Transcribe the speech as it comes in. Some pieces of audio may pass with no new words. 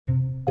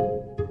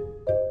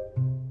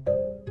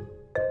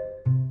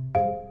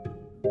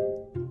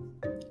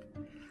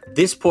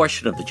This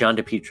portion of the John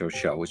DePietro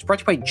Show is brought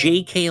to you by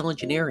JKL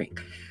Engineering.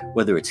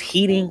 Whether it's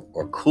heating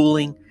or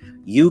cooling,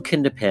 you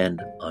can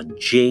depend on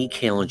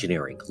JKL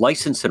Engineering.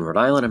 Licensed in Rhode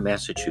Island and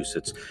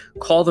Massachusetts.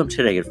 Call them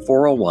today at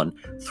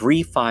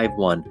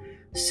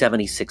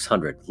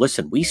 401-351-7600.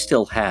 Listen, we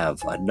still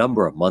have a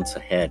number of months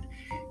ahead.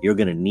 You're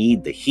going to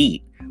need the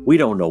heat. We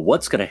don't know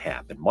what's going to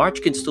happen.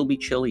 March can still be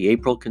chilly.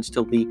 April can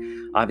still be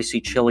obviously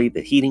chilly.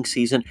 The heating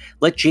season.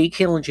 Let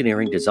JKL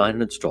Engineering design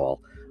and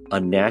install a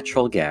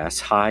natural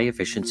gas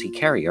high-efficiency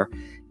carrier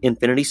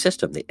Infinity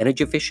system. They're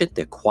energy efficient,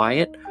 they're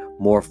quiet,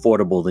 more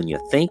affordable than you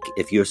think.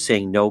 If you're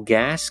saying no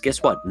gas,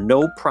 guess what?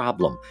 No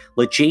problem.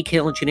 Let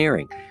JKL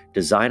Engineering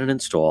design and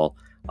install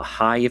a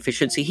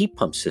high-efficiency heat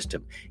pump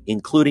system,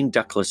 including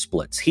ductless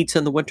splits. Heats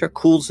in the winter,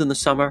 cools in the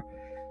summer.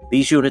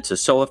 These units are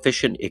so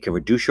efficient, it can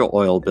reduce your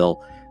oil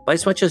bill by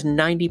as much as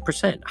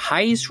 90%.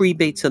 Highest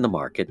rebates in the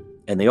market,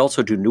 and they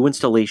also do new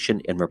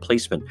installation and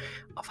replacement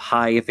of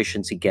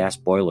high-efficiency gas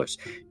boilers.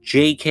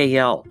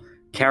 JKL,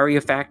 carrier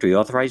factory,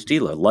 authorized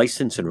dealer,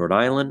 licensed in Rhode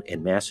Island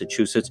and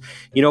Massachusetts.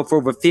 You know, for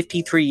over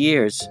 53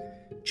 years,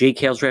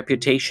 JKL's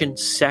reputation,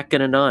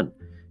 second to none.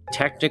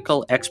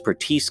 Technical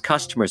expertise,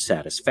 customer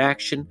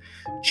satisfaction.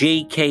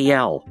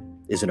 JKL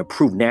is an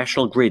approved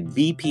National Grid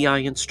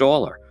VPI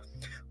installer.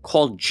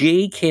 Call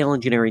JKL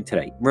Engineering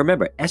today.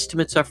 Remember,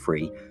 estimates are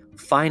free.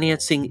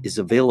 Financing is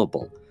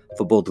available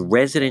for both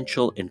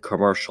residential and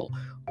commercial.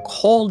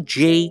 Call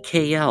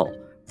JKL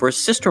for a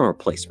system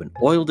replacement,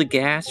 oil to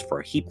gas, for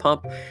a heat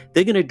pump.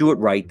 They're going to do it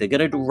right. They're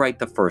going to do it right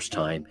the first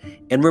time.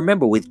 And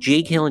remember, with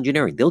JKL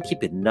Engineering, they'll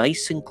keep it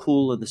nice and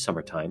cool in the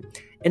summertime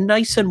and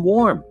nice and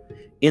warm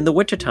in the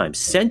wintertime.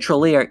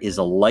 Central Air is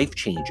a life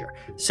changer.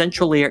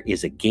 Central Air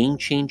is a game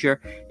changer.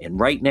 And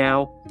right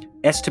now,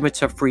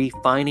 estimates are free.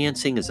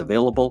 Financing is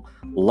available.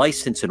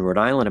 Licensed in Rhode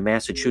Island and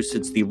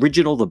Massachusetts. The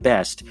original, the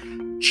best.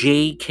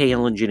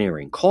 JKL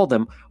Engineering. Call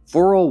them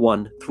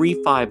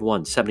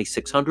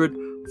 401-351-7600.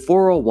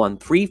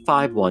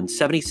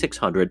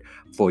 401-351-7600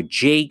 for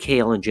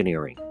JKL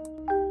Engineering.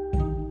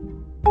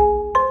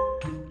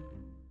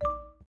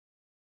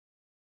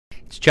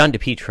 It's John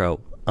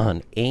DePietro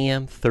on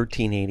AM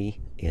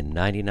 1380 and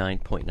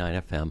 99.9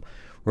 FM.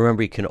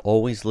 Remember, you can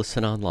always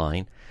listen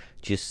online.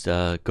 Just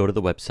go to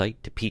the website,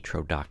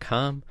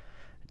 depetro.com,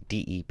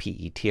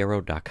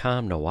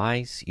 DEPETRO.com, no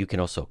I's. You can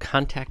also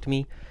contact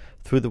me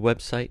through the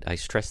website. I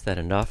stress that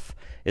enough.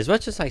 As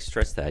much as I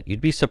stress that, you'd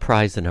be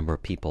surprised the number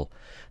of people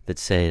that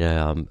say,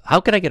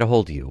 how can I get a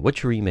hold of you?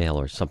 What's your email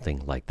or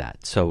something like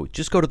that? So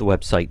just go to the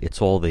website.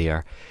 It's all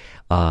there.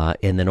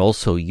 And then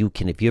also you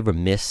can, if you ever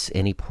miss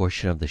any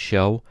portion of the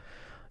show,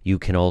 you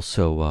can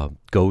also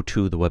go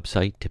to the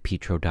website,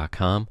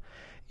 depetro.com,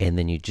 and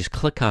then you just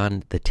click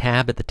on the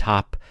tab at the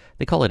top.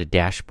 They call it a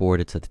dashboard.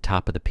 It's at the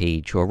top of the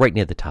page, or right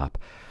near the top.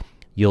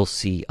 You'll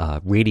see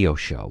a radio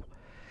show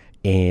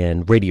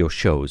and radio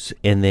shows.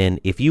 And then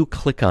if you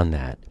click on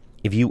that,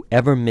 if you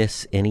ever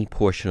miss any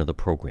portion of the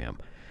program,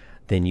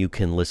 then you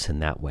can listen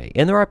that way.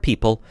 And there are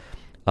people,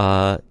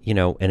 and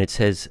it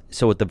says,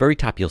 so at the very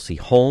top you'll see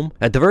home.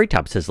 At the very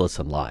top it says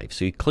listen live.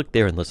 So you click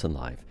there and listen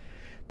live.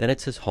 Then it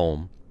says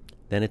home.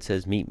 Then it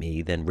says meet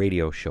me. Then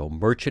radio show,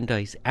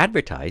 merchandise,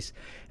 advertise,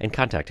 and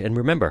contact. And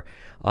remember,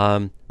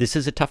 this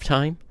is a tough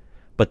time,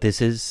 but this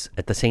is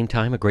at the same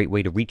time a great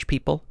way to reach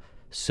people.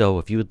 So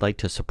if you would like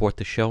to support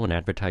the show and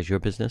advertise your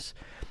business,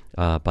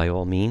 by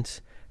all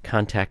means,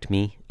 contact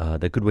me.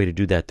 The good way to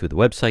do that through the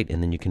website,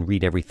 and then you can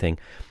read everything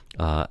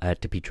at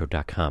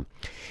depetro.com.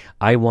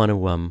 I want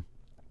to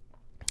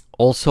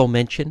also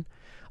mention,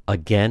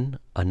 again,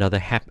 another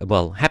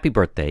happy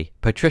birthday,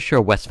 Patricia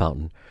West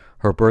Fountain.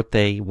 Her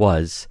birthday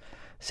was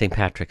St.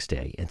 Patrick's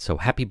Day, and so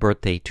happy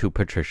birthday to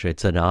Patricia.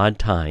 It's an odd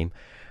time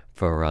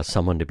for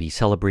someone to be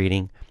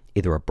celebrating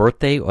either a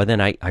birthday, or then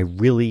I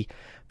really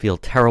feel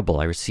terrible.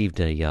 I received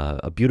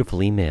a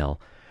beautiful email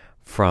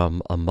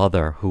from a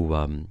mother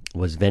who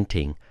was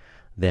venting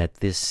that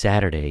this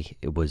Saturday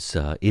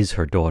is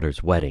her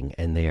daughter's wedding,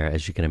 and they are,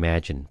 as you can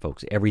imagine,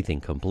 folks,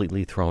 everything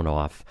completely thrown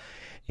off.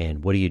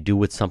 And what do you do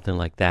with something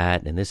like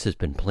that? And this has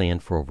been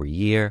planned for over a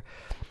year.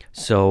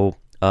 So,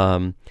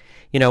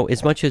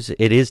 as much as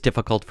it is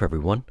difficult for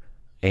everyone,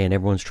 and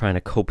everyone's trying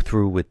to cope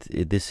through with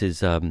this,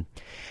 is how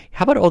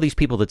about all these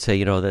people that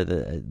say,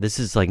 this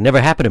is like never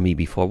happened to me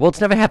before? Well,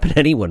 it's never happened to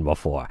anyone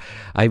before.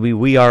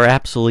 We are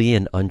absolutely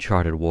in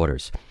uncharted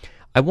waters.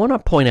 I want to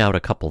point out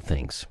a couple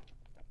things.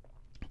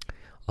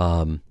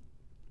 And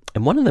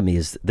one of them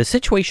is the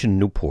situation in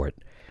Newport.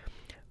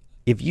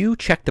 If you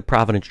check the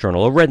Providence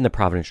Journal, or read in the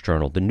Providence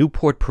Journal, the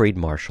Newport Parade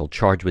Marshal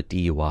charged with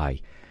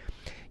DUI,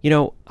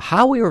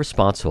 how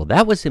irresponsible.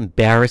 That was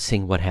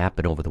embarrassing what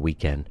happened over the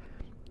weekend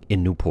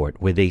in Newport,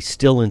 where they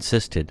still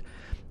insisted,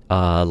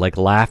 like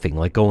laughing,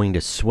 like going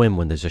to swim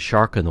when there's a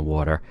shark in the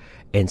water,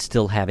 and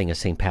still having a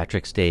St.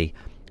 Patrick's Day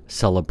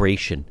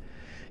celebration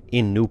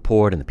in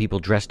Newport, and the people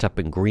dressed up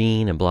in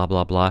green and blah,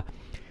 blah, blah.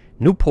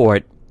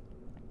 Newport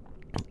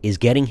is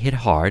getting hit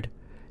hard.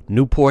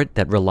 Newport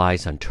that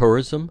relies on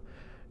tourism.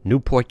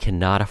 Newport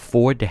cannot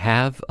afford to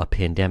have a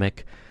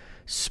pandemic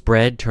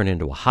spread, turn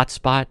into a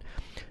hotspot.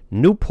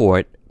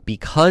 Newport,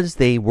 because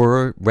they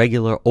were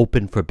regular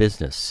open for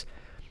business,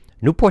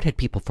 Newport had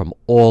people from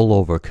all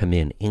over come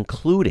in,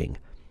 including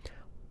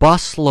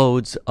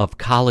busloads of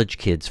college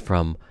kids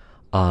from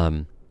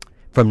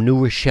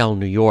New Rochelle,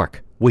 New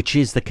York, which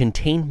is the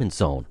containment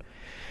zone.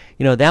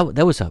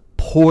 That was a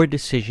poor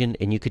decision,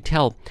 and you could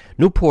tell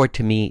Newport,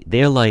 to me,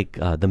 they're like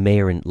the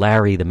mayor and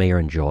Larry, the mayor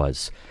in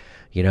Jaws.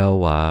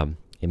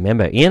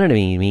 Remember,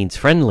 enemy means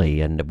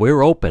friendly, and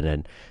we're open,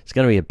 and it's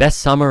going to be a best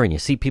summer, and you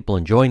see people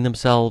enjoying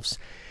themselves.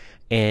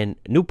 And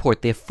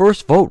Newport, their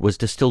first vote was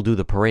to still do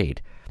the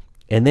parade.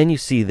 And then you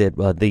see that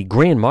the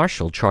Grand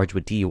Marshal charged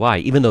with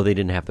DUI, even though they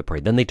didn't have the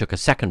parade. Then they took a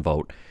second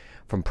vote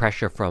from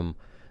pressure from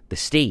the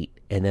state,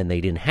 and then they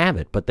didn't have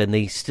it. But then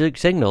they still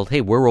signaled,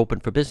 hey, we're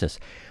open for business.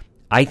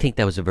 I think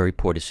that was a very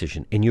poor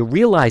decision. And you're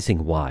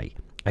realizing why.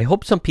 I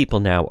hope some people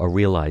now are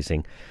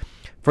realizing.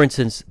 For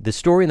instance, the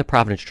story in the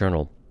Providence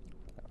Journal,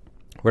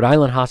 Rhode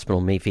Island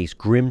Hospital may face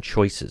grim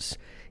choices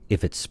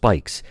if it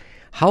spikes.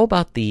 How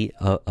about the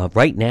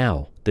right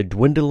now, the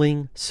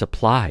dwindling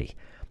supply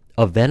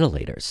of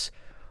ventilators?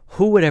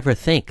 Who would ever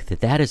think that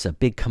that is a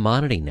big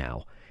commodity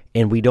now,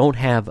 and we don't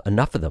have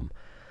enough of them?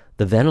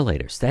 The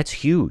ventilators, that's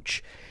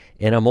huge.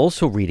 And I'm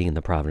also reading in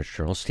the Providence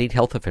Journal, state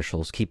health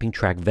officials keeping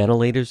track of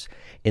ventilators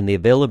and the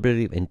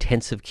availability of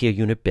intensive care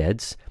unit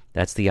beds,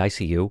 that's the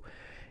ICU,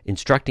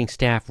 instructing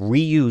staff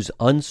reuse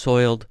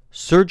unsoiled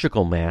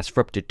surgical masks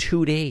for up to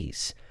 2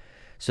 days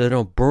so they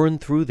don't burn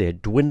through their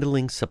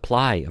dwindling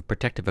supply of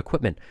protective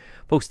equipment.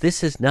 Folks,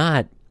 this is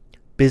not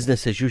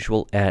business as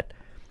usual at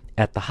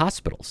the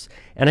hospitals.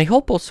 And I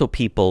hope also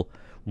people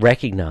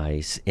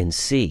recognize and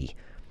see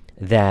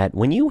that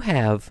when you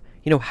have,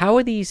 how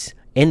are these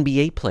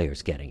NBA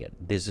players getting it?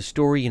 There's a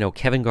story,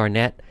 Kevin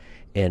Garnett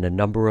and a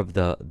number of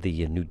the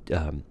new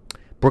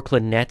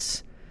Brooklyn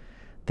Nets,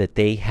 that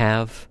they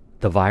have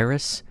the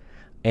virus,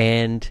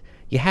 and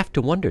you have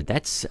to wonder,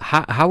 that's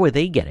how are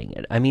they getting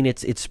it? I mean,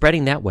 it's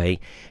spreading that way,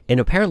 and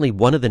apparently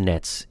one of the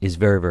Nets is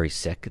very, very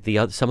sick.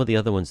 Some of the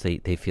other ones,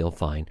 they feel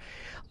fine.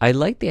 I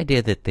like the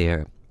idea that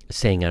they're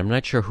saying, and I'm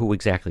not sure who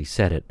exactly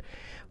said it.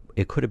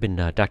 It could have been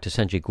Dr.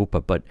 Sanjay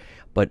Gupta, but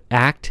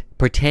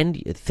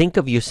think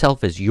of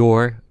yourself as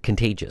you're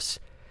contagious,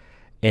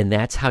 and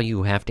that's how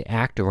you have to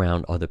act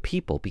around other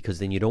people, because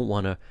then you don't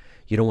want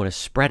to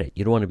spread it.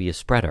 You don't want to be a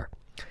spreader.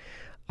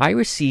 I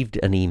received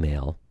an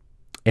email,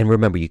 and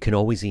remember, you can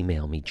always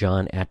email me,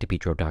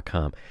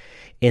 john@depetro.com,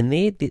 and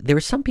there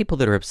are some people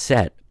that are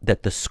upset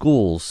that the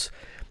schools,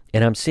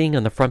 and I'm seeing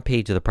on the front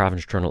page of the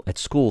Providence Journal, at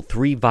school,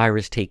 3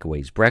 virus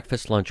takeaways: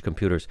 breakfast, lunch,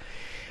 computers.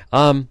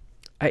 To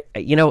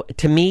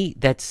me,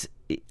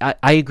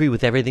 I agree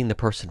with everything the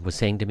person was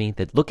saying to me.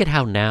 That look at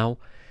how now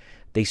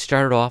they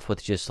started off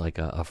with just like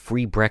a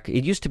free breakfast.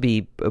 It used to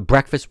be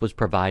breakfast was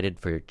provided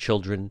for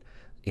children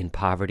in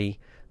poverty.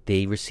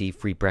 They receive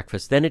free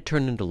breakfast. Then it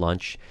turned into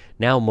lunch.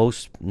 Now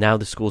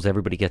the schools,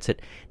 everybody gets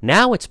it.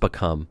 Now it's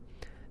become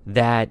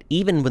that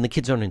even when the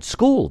kids aren't in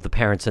school, the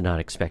parents are not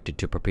expected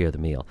to prepare the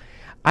meal.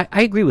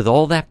 I agree with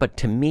all that, but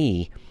to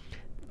me,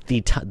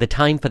 the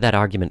time for that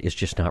argument is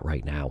just not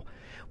right now.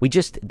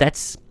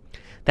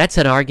 That's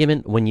an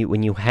argument when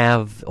you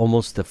have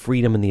almost the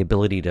freedom and the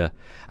ability to.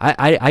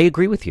 I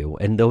agree with you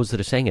and those that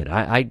are saying it.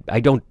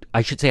 I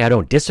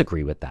don't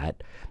disagree with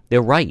that.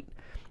 They're right.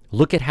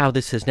 Look at how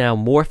this has now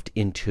morphed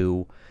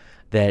into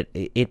that.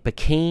 It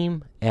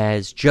became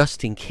as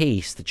just in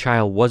case the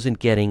child wasn't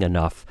getting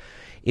enough.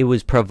 It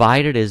was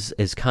provided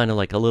as kind of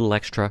like a little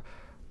extra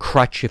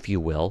crutch, if you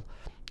will,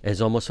 as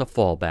almost a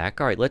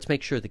fallback. All right, let's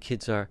make sure the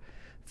kids are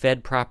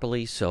fed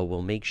properly, so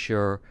we'll make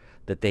sure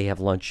that they have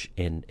lunch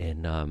and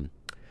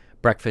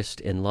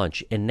breakfast and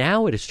lunch. And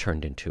now it has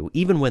turned into,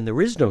 even when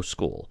there is no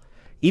school,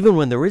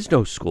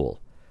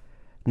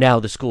 now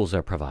the schools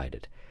are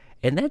provided.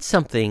 And that's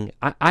something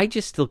I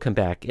just still come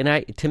back.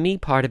 And to me,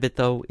 part of it,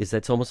 though, is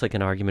that's almost like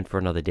an argument for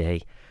another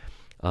day.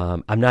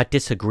 I'm not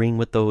disagreeing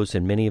with those,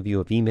 and many of you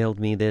have emailed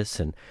me this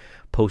and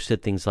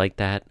posted things like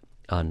that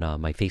on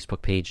my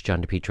Facebook page,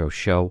 John DePetro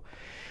Show.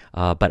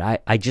 But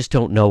I just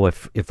don't know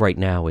if right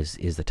now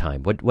is the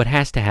time. What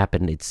has to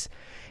happen,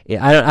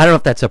 I don't know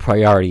if that's a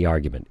priority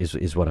argument,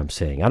 is what I'm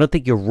saying. I don't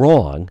think you're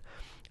wrong.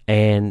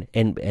 And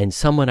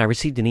I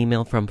received an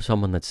email from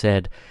someone that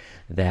said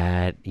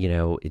that,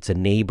 it's a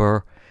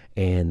neighbor,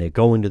 and they're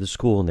going to the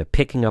school and they're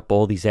picking up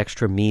all these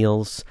extra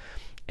meals,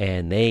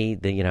 and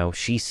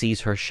she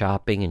sees her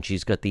shopping and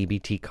she's got the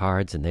EBT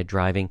cards and they're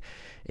driving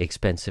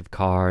expensive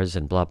cars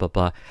and blah, blah,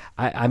 blah.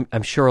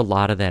 I'm sure a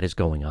lot of that is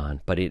going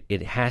on, but you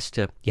have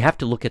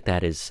to look at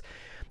that as,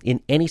 in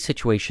any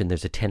situation,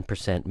 there's a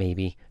 10%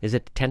 maybe. Is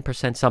it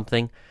 10%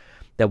 something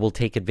that will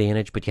take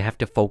advantage, but you have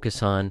to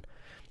focus on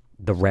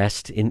the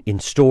rest. In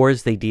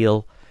stores, they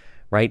deal,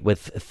 right,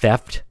 with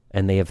theft,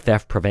 and they have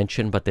theft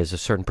prevention, but there's a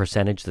certain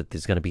percentage that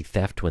there's going to be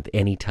theft with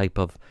any type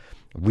of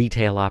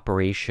retail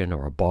operation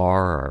or a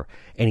bar or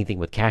anything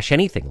with cash,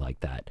 anything like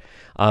that.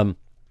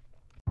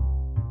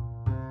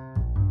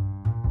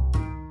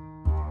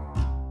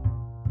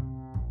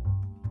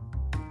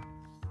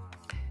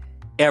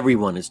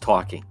 Everyone is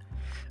talking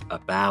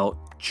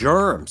about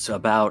germs,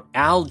 about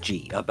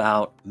algae,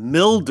 about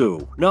mildew.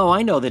 No,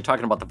 I know they're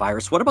talking about the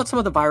virus. What about some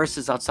of the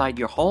viruses outside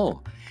your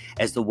home?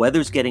 As the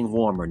weather's getting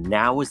warmer,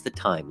 now is the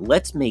time.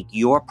 Let's make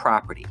your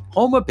property,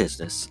 home or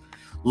business,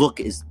 look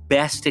as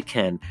best it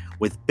can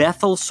with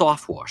Bethel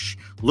Soft Wash.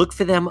 Look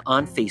for them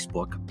on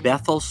Facebook,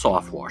 Bethel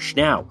Soft Wash.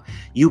 Now,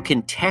 you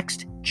can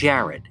text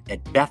Jared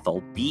at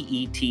Bethel,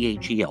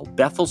 Bethel,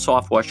 Bethel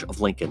Soft Wash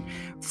of Lincoln.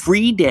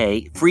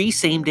 Free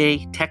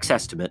same-day text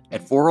estimate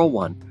at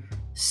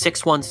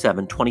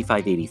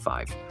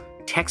 401-617-2585.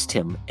 Text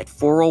him at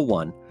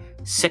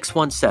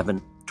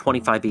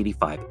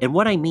 401-617-2585. And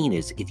what I mean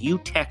is, if you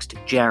text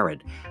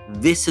Jared,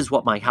 this is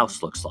what my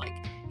house looks like,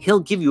 he'll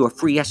give you a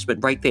free estimate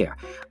right there.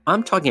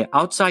 I'm talking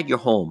outside your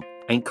home.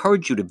 I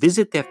encourage you to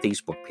visit their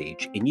Facebook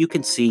page, and you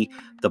can see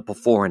the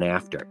before and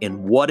after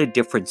and what a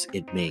difference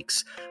it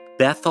makes.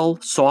 Bethel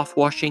Soft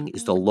Washing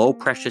is the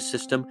low-pressure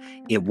system.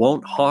 It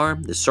won't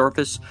harm the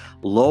surface.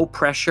 Low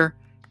pressure,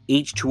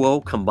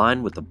 H2O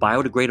combined with the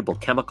biodegradable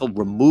chemical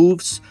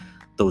removes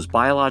those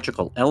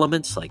biological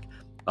elements like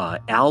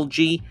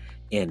algae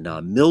and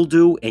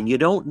mildew, and you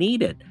don't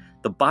need it.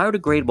 The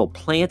biodegradable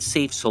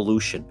plant-safe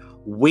solution.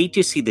 Wait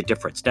to see the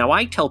difference. Now,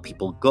 I tell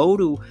people,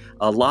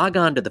 log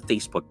on to the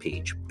Facebook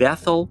page,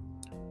 Bethel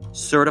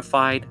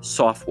Certified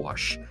Soft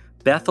Wash,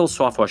 Bethel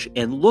Soft Wash,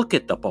 and look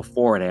at the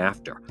before and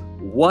after.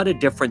 What a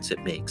difference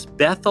it makes.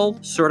 Bethel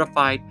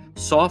Certified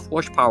Soft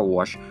Wash Power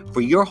Wash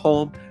for your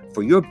home,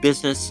 for your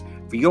business,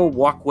 for your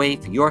walkway,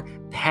 for your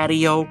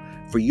patio,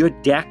 for your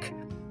deck.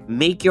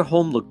 Make your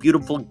home look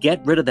beautiful.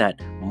 Get rid of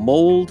that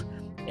mold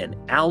and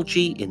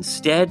algae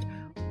instead.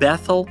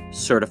 Bethel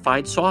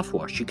Certified Soft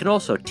Wash. You can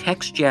also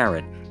text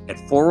Jared at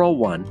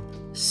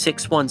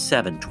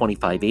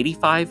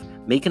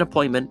 401-617-2585. Make an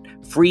appointment.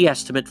 Free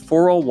estimate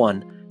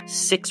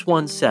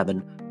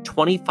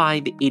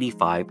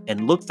 401-617-2585.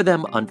 And look for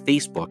them on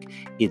Facebook.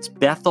 It's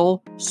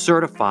Bethel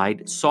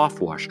Certified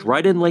Soft Wash.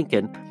 Right in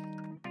Lincoln,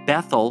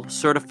 Bethel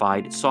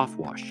Certified Soft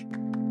Wash.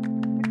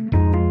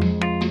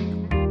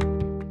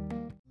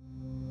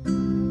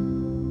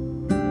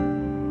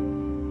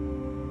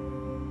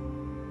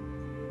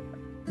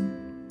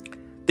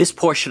 This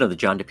portion of the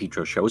John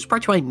DePetro Show is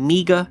brought to you by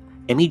MEGA,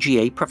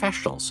 MEGA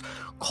Professionals.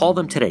 Call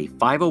them today,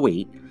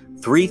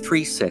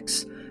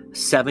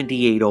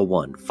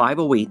 508-336-7801,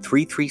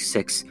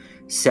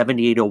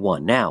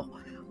 508-336-7801. Now,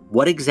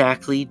 what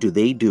exactly do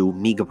they do,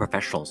 MEGA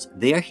Professionals?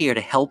 They're here to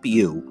help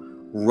you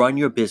run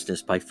your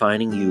business by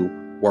finding you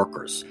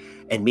workers.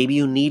 And maybe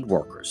you need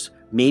workers.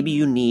 Maybe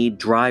you need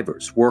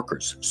drivers,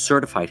 workers,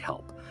 certified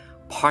help,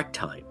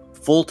 part-time,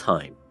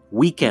 full-time,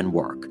 weekend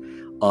work,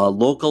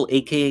 local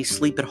aka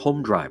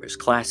sleep-at-home drivers,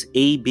 Class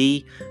A,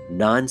 B,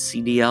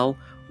 non-CDL,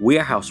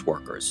 warehouse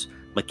workers,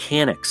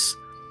 mechanics,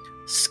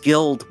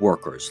 skilled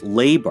workers,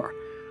 labor,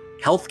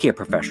 healthcare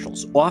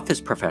professionals, office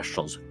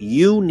professionals.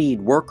 You need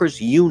workers.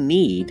 You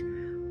need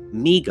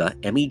MEGA,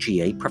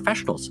 MEGA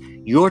Professionals.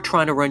 You're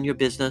trying to run your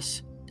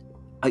business.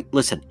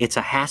 Listen, it's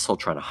a hassle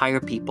trying to hire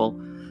people,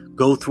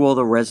 go through all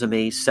the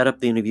resumes, set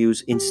up the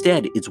interviews.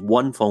 Instead, it's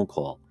one phone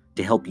call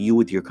to help you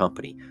with your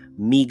company.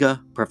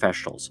 MEGA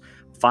Professionals.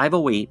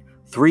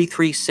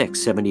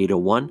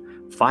 508-336-7801,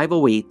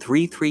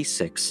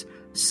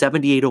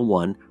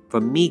 508-336-7801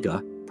 from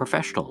MEGA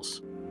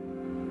Professionals.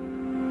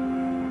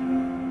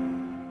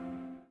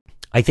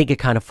 I think it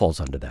kind of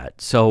falls under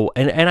that. So,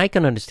 and I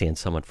can understand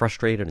someone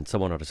frustrated and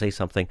someone ought to say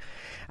something.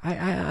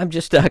 I'm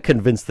just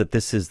convinced that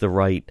this is the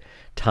right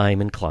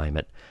time and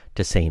climate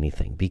to say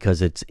anything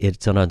because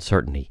it's an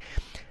uncertainty.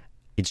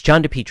 It's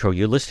John DePetro.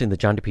 You're listening to the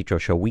John DePetro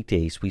Show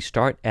weekdays. We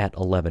start at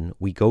 11.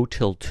 We go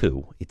till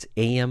 2. It's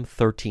AM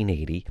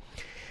 1380.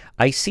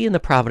 I see in the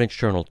Providence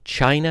Journal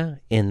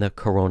China and the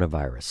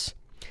coronavirus.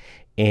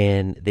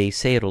 And they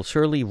say it'll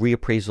surely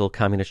reappraisal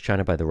communist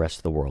China by the rest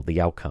of the world, the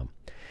outcome.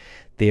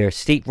 Their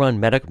state-run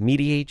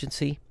media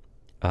agency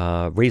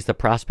raised the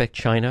prospect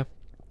China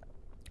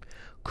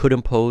could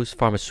impose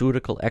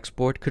pharmaceutical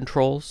export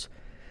controls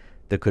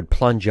that could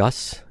plunge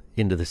us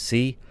into the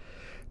sea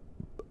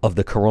of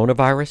the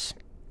coronavirus.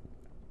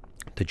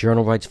 The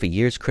journal writes, for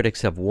years,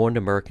 critics have warned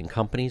American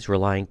companies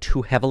relying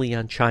too heavily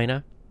on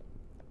China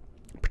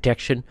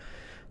protection,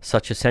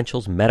 such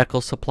essentials,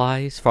 medical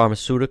supplies,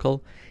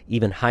 pharmaceutical,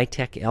 even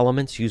high-tech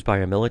elements used by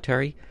our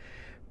military.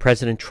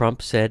 President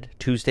Trump said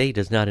Tuesday he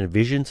does not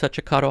envision such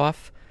a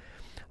cutoff,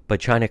 but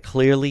China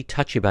clearly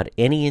touchy about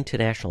any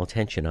international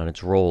attention on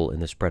its role in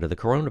the spread of the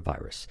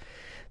coronavirus.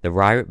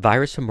 The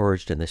virus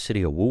emerged in the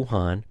city of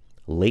Wuhan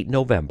late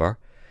November.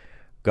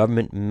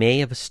 Government may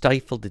have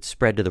stifled its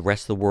spread to the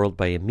rest of the world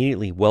by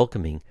immediately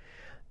welcoming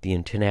the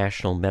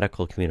international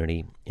medical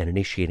community and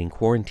initiating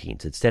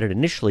quarantines. Instead, it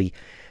initially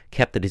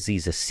kept the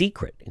disease a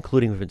secret,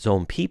 including from its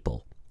own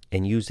people,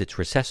 and used its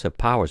recessive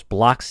powers,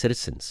 blocked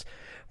citizens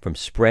from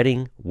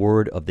spreading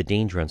word of the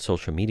danger on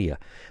social media.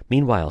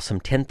 Meanwhile, some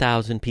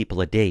 10,000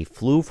 people a day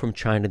flew from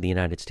China to the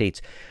United States.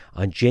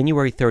 On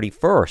January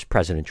 31st,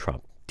 President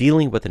Trump,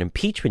 dealing with an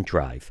impeachment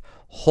drive,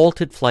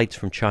 halted flights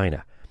from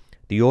China.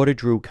 The order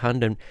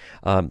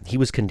he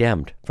was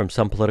condemned from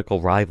some political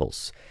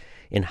rivals.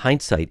 In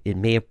hindsight, it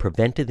may have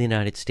prevented the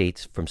United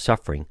States from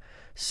suffering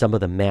some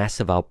of the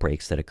massive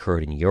outbreaks that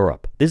occurred in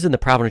Europe. This is in the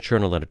Providence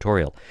Journal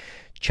editorial.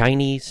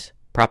 Chinese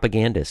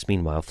propagandists,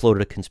 meanwhile,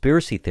 floated a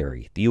conspiracy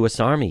theory. The U.S.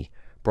 Army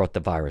brought the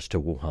virus to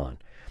Wuhan.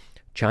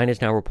 China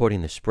is now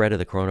reporting the spread of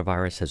the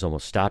coronavirus has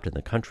almost stopped in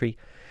the country.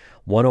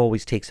 One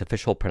always takes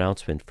official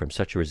pronouncement from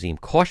such a regime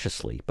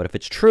cautiously, but if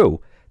it's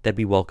true, that'd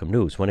be welcome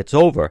news. When it's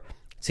over,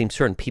 it seems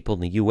certain people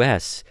in the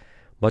U.S.,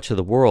 much of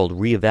the world,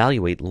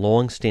 reevaluate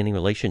long-standing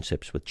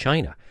relationships with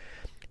China.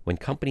 When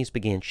companies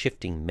began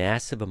shifting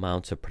massive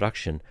amounts of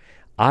production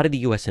out of the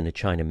U.S. into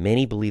China,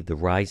 many believed the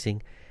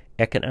rising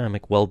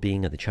economic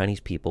well-being of the Chinese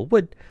people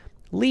would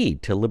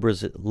lead to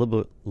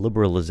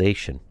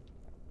liberalization.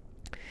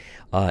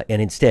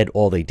 And instead,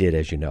 all they did,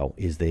 as you know,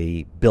 is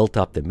they built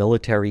up the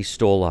military,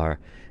 stole our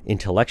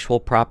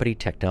intellectual property,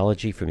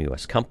 technology from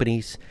U.S.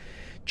 companies.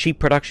 Cheap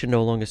production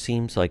no longer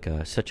seems like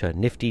such a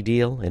nifty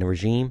deal in a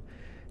regime.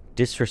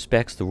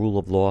 Disrespects the rule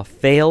of law,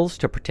 fails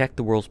to protect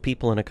the world's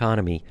people and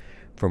economy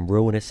from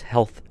ruinous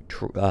health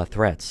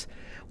threats.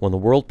 When the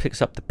world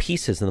picks up the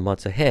pieces in the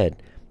months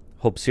ahead,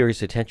 hope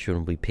serious attention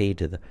will be paid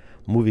to the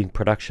moving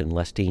production in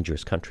less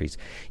dangerous countries.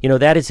 You know,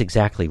 that is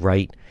exactly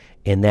right,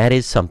 and that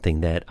is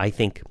something that I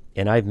think,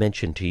 and I've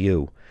mentioned to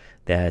you,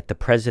 that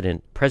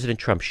President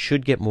Trump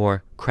should get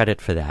more credit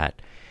for that.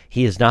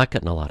 He has not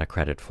gotten a lot of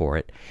credit for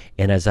it,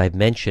 and as I've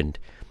mentioned,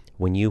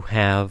 when you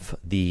have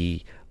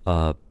the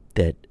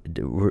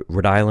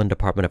Rhode Island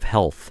Department of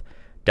Health,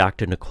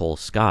 Dr. Nicole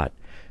Scott,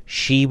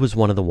 she was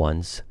one of the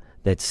ones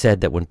that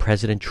said that when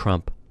President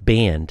Trump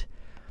banned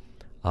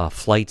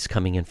flights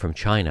coming in from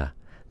China,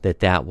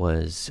 that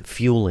was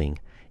fueling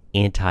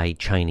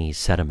anti-Chinese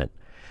sentiment,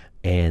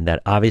 and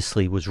that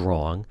obviously was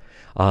wrong.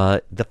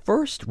 The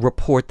first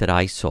report that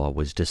I saw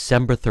was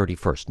December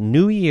 31st,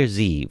 New Year's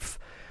Eve.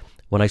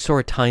 When I saw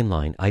a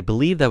timeline, I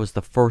believe that was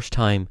the first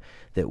time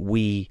that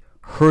we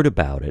heard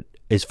about it,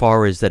 as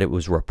far as that it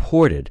was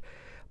reported.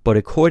 But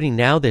according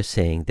now, they're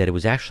saying that it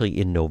was actually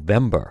in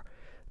November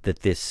that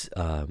this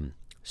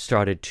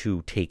started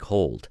to take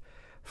hold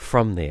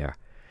from there.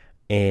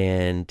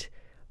 And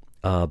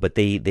but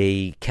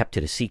they kept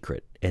it a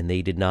secret, and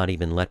they did not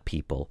even let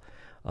people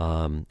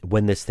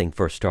when this thing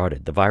first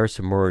started. The virus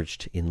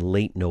emerged in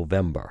late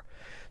November.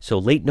 So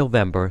late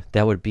November,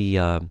 that would be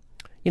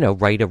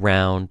right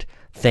around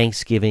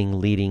Thanksgiving,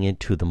 leading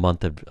into the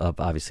month of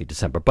obviously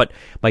December. But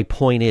my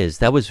point is,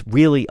 that was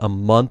really a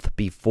month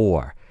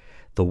before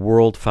the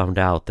world found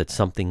out that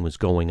something was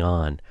going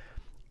on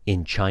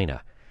in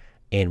China.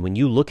 And when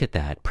you look at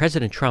that,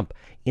 President Trump,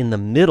 in the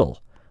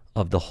middle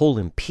of the whole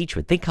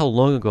impeachment, think how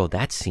long ago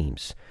that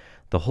seems,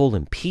 the whole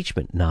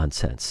impeachment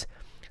nonsense.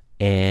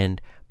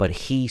 But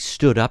he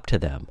stood up to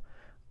them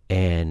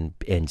and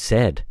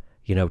said,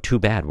 too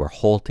bad, we're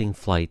halting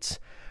flights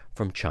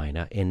from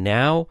China. And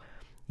now,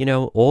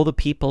 all the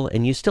people,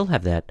 and you still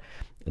have the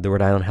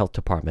Rhode Island Health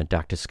Department,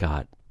 Dr.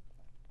 Scott,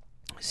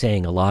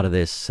 saying a lot of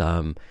this,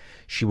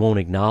 she won't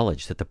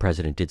acknowledge that the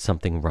president did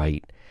something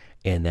right,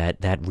 and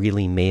that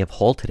really may have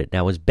halted it.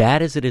 Now, as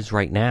bad as it is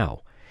right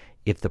now,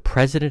 if the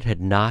president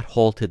had not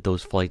halted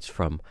those flights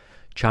from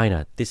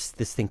China, this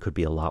thing could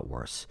be a lot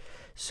worse.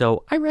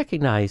 So I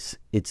recognize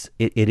it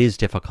is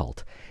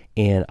difficult,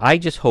 and I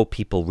just hope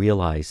people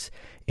realize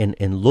and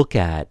look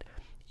at,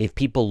 if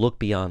people look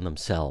beyond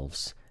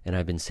themselves, and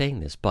I've been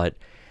saying this, but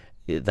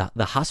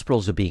the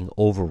hospitals are being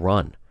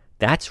overrun.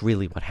 That's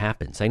really what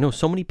happens. I know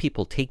so many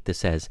people take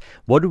this as,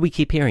 what do we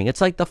keep hearing?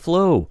 It's like the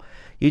flu.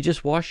 You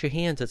just wash your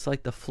hands. It's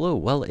like the flu.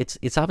 Well,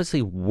 it's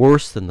obviously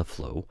worse than the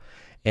flu,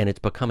 and it's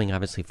becoming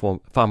obviously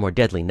far more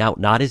deadly. Now,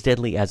 not as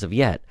deadly as of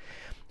yet,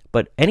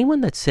 but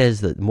anyone that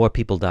says that more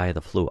people die of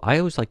the flu, I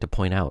always like to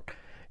point out,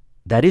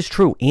 that is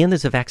true, and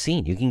there's a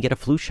vaccine. You can get a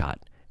flu shot,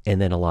 and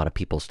then a lot of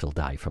people still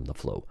die from the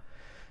flu.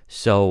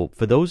 So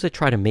for those that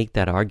try to make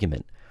that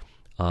argument,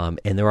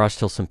 and there are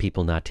still some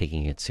people not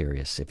taking it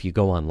serious. If you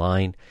go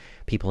online,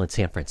 people in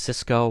San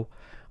Francisco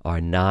are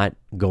not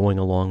going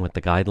along with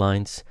the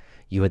guidelines.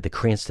 You had the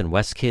Cranston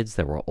West kids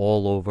that were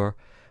all over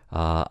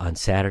on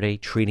Saturday,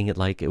 treating it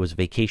like it was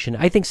vacation.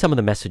 I think some of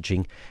the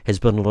messaging has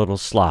been a little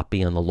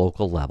sloppy on the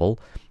local level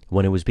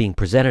when it was being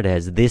presented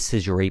as, this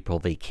is your April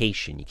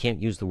vacation. You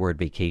can't use the word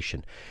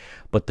vacation.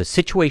 But the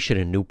situation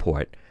in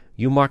Newport,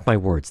 you mark my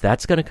words,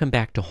 that's going to come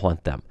back to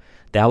haunt them.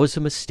 That was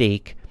a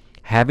mistake,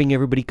 having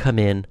everybody come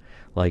in,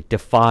 like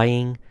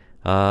defying,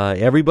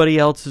 everybody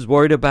else is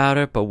worried about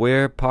it, but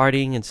we're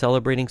partying and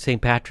celebrating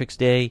St. Patrick's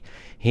Day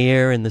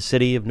here in the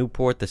city of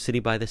Newport, the city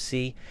by the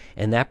sea.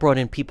 And that brought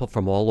in people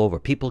from all over.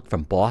 People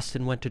from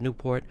Boston went to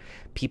Newport.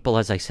 People,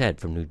 as I said,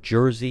 from New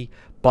Jersey,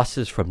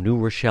 buses from New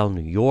Rochelle,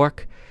 New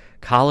York,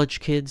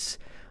 college kids.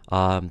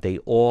 They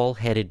all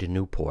headed to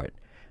Newport.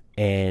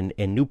 And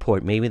in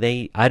Newport,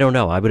 maybe I don't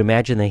know, I would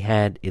imagine they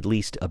had at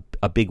least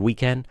a big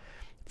weekend.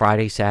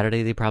 Friday,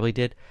 Saturday, they probably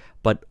did.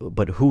 But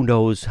who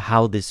knows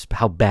how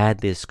bad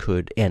this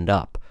could end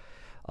up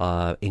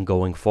in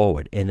going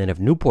forward. And then if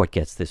Newport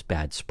gets this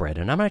bad spread,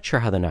 and I'm not sure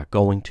how they're not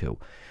going to,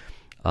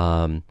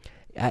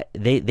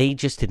 they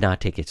just did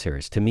not take it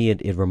serious. To me,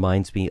 it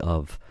reminds me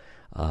of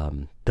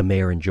the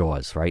mayor in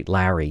Jaws, right?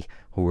 Larry,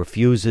 who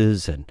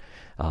refuses. And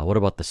what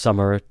about the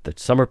summer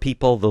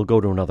people? They'll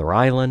go to another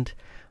island,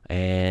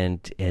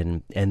 and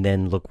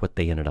then look what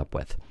they ended up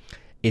with.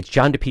 It's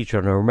John DePietro.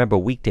 And remember,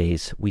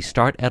 weekdays, we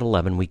start at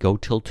 11, we go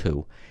till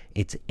 2.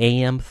 It's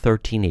AM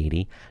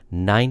 1380,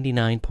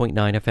 99.9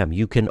 FM.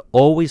 You can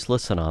always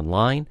listen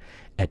online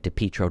at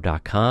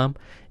depetro.com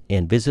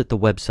and visit the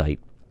website,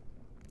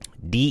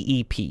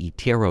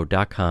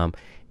 depetro.com.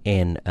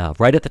 And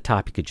right at the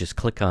top, you could just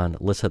click on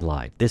Listen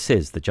Live. This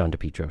is the John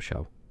DePietro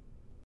Show.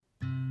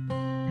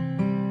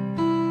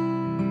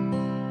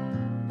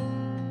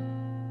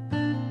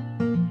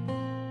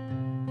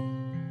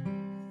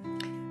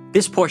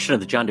 This portion of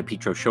the John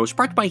DePietro Show is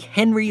brought to you by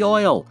Henry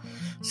Oil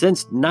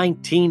since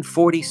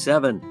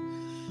 1947.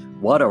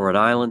 What a Rhode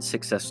Island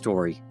success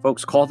story.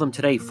 Folks, call them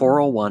today,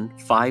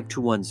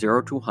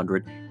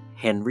 401-521-0200,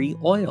 Henry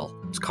Oil.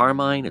 It's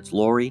Carmine, it's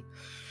Lori.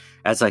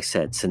 As I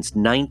said, since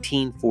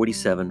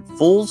 1947,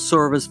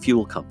 full-service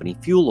fuel company,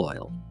 fuel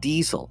oil,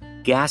 diesel,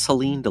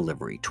 gasoline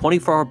delivery,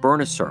 24-hour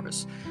burner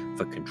service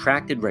for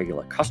contracted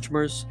regular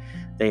customers.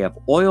 They have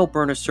oil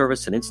burner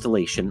service and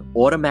installation,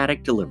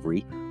 automatic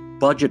delivery,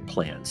 budget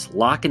plans,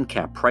 lock and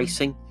cap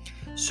pricing,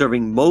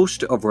 serving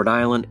most of Rhode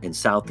Island and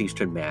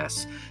southeastern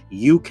Mass.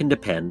 You can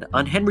depend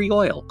on Henry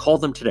Oil. Call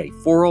them today,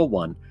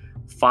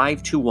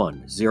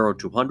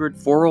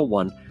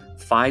 401-521-0200,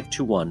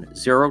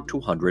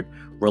 401-521-0200.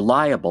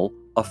 Reliable,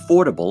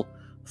 affordable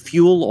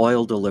fuel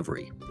oil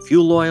delivery.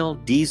 Fuel oil,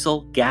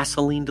 diesel,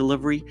 gasoline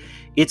delivery.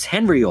 It's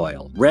Henry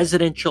Oil,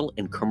 residential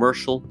and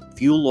commercial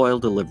fuel oil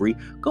delivery.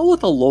 Go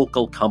with a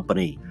local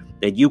company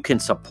that you can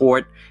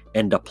support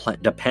and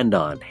depend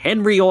on.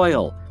 Henry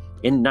Oil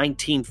in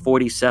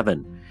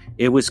 1947.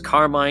 It was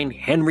Carmine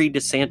Henry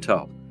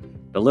DeSanto.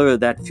 Delivered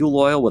that fuel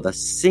oil with a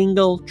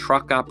single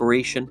truck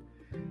operation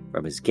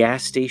from his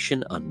gas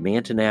station on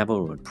Manton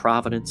Avenue in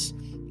Providence.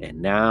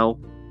 And now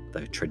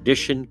the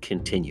tradition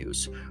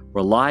continues.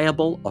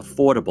 Reliable,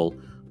 affordable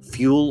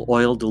fuel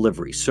oil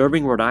delivery,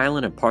 serving Rhode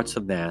Island and parts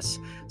of Mass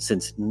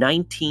since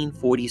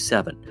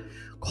 1947.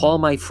 Call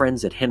my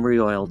friends at Henry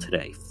Oil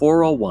today,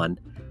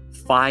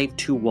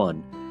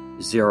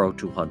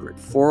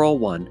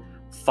 401-521-0200,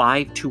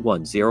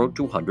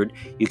 401-521-0200.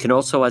 You can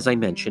also, as I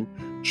mentioned,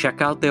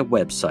 check out their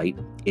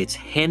website. It's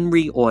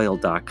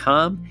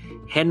henryoil.com,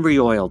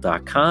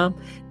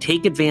 henryoil.com.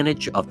 Take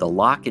advantage of the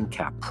lock and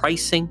cap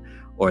pricing,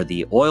 or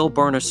the oil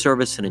burner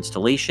service and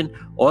installation,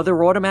 or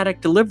their automatic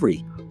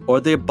delivery,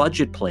 or their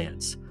budget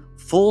plans.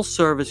 Full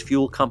service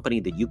fuel company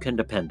that you can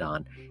depend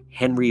on,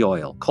 Henry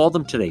Oil. Call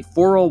them today,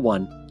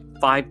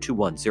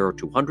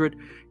 401-521-0200,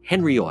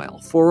 Henry Oil,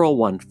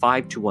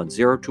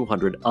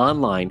 401-521-0200,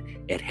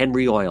 online at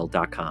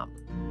henryoil.com.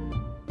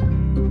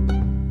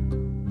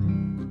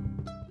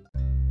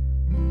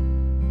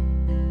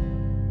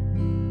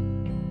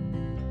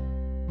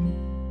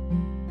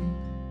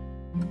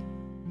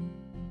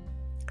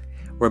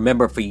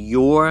 Remember, for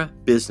your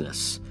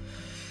business,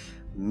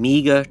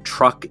 Mega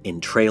Truck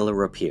and Trailer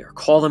Repair.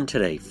 Call them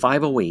today,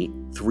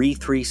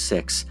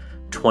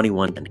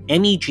 508-336-2110.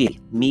 MEG,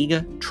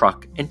 Mega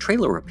Truck and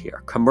Trailer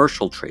Repair.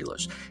 Commercial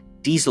trailers,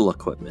 diesel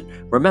equipment.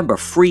 Remember,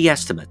 free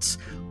estimates.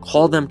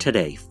 Call them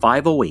today,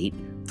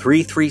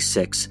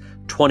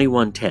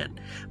 508-336-2110.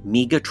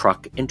 Mega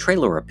Truck and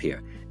Trailer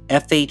Repair.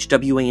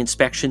 FHWA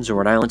inspections and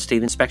Rhode Island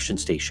State Inspection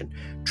Station,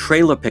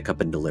 trailer pickup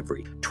and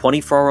delivery,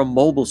 24-hour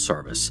mobile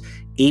service,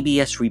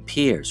 ABS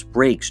repairs,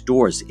 brakes,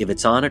 doors. If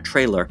it's on a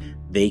trailer,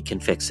 they can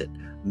fix it.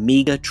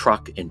 Mega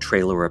Truck and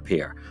Trailer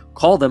Repair.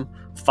 Call them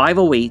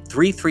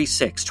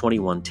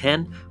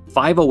 508-336-2110,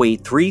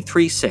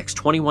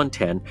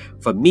 508-336-2110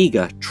 for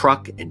Mega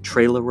Truck and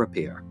Trailer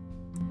Repair.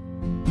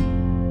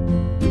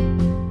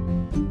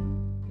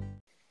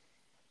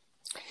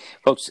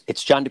 Folks,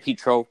 it's John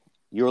DePietro.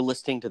 You're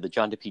listening to the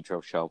John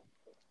DePietro Show.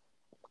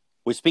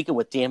 We're speaking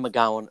with Dan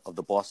McGowan of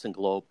the Boston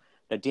Globe.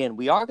 Now, Dan,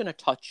 we are going to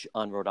touch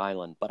on Rhode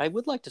Island, but I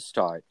would like to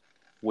start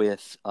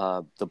with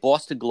the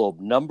Boston Globe.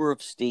 Number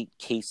of state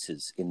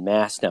cases in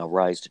Mass now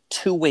rise to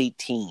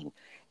 218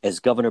 as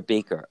Governor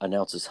Baker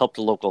announces help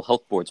to local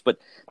health boards. But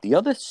the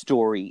other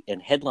story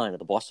and headline of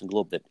the Boston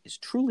Globe that is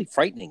truly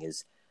frightening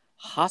is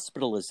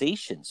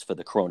hospitalizations for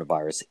the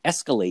coronavirus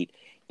escalate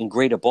in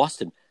Greater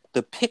Boston.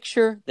 The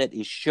picture that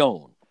is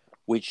shown,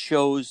 which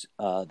shows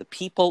the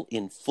people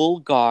in full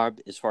garb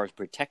as far as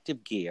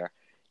protective gear,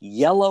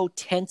 yellow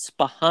tents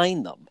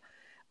behind them,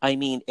 I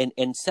mean,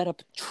 and set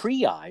up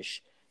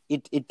triage,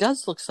 it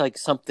does look like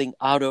something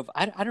out of,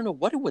 I don't know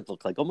what it would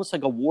look like, almost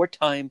like a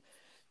wartime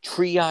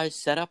triage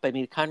setup. I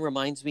mean, it kind of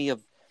reminds me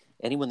of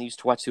anyone that used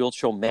to watch the old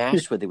show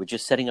MASH, where they were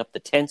just setting up the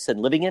tents and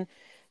living in.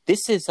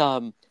 This is,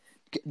 I'd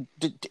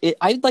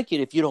like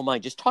you, if you don't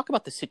mind, just talk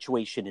about the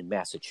situation in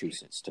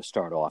Massachusetts to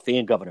start off,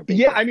 and Governor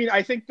Baker. Yeah, I mean,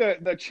 I think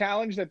the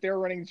challenge that they're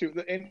running into,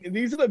 and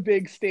these are the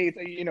big states,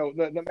 you know,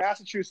 the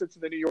Massachusetts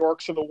and the New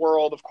Yorks of the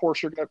world. Of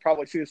course, you're going to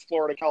probably see this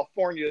Florida,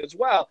 California as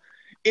well.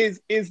 Is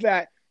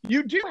that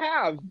you do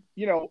have,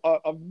 you know,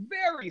 a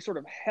very sort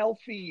of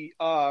healthy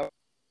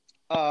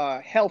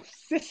health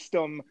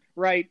system,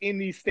 right, in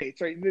these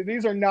states, right?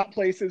 These are not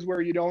places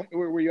where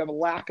where you have a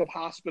lack of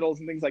hospitals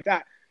and things like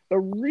that. The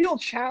real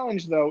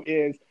challenge, though,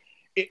 is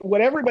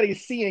what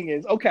everybody's seeing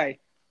is, okay,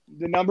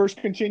 the numbers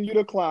continue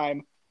to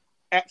climb.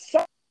 At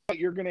some point,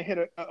 you're going to hit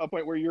a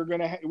point where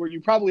where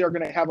you probably are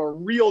going to have a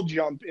real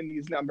jump in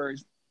these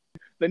numbers.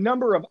 The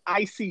number of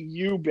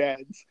ICU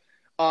beds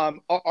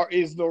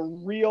is the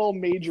real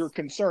major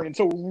concern. And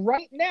so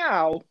right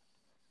now,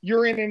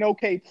 you're in an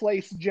okay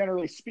place,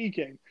 generally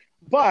speaking.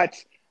 But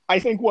I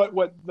think what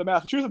the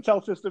Massachusetts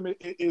health system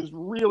is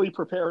really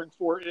preparing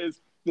for is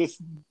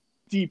this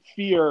deep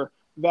fear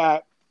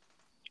that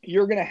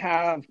you're going to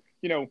have,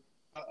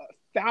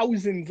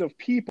 thousands of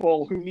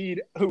people who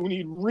need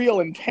real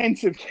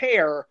intensive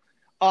care,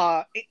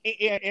 and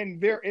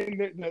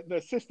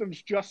the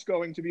system's just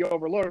going to be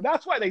overloaded.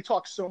 That's why they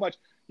talk so much.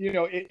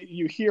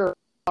 You hear a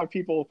lot of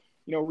people,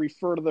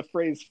 refer to the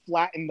phrase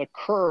 "flatten the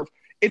curve."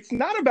 It's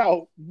not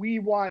about we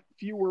want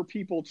fewer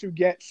people to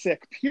get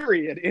sick,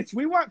 period. It's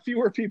we want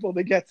fewer people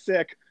to get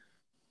sick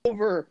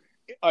over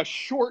a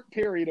short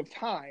period of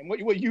time.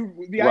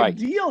 The Right.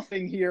 ideal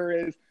thing here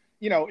is,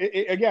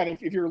 again,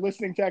 if you're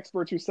listening to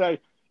experts who say,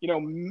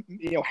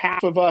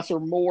 half of us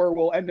or more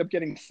will end up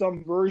getting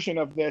some version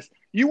of this,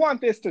 you want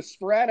this to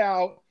spread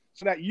out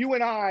so that you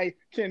and I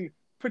can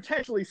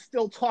potentially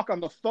still talk on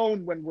the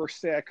phone when we're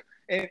sick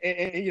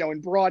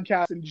and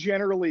broadcast and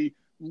generally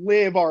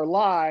live our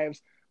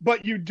lives.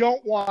 But you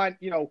don't want,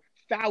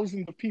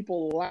 thousands of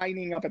people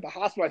lining up at the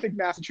hospital. I think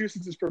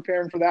Massachusetts is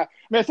preparing for that.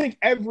 I mean, I think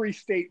every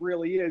state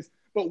really is,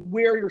 but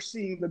where you're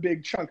seeing the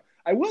big chunk.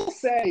 I will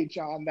say,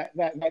 John, that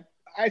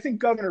I think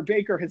Governor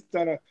Baker has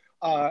done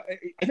I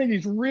think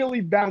he's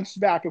really bounced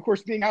back. Of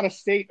course, being out of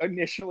state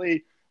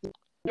initially,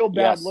 real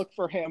bad look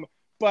for him,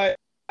 but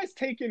he's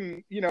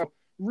taken,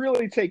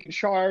 really taken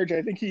charge.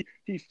 I think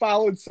he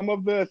followed some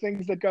of the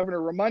things that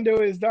Governor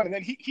Raimondo has done, and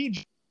then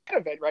he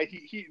of it, right?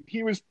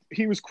 He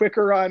was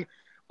quicker on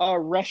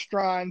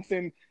restaurants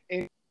and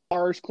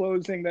bars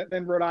closing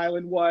than Rhode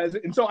Island was,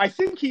 and so I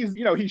think he's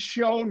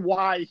shown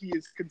why he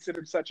is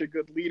considered such a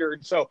good leader,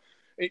 and so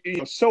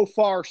so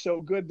far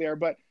so good there.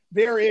 But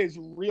there is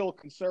real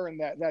concern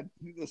that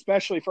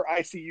especially for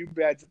ICU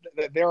beds,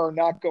 that there are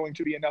not going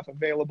to be enough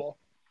available.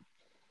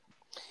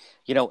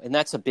 And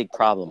that's a big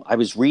problem. I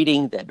was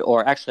reading that,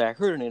 or actually I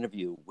heard an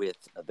interview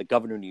with the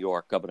governor of New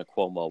York, Governor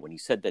Cuomo, when he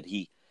said that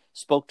he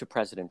spoke to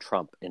President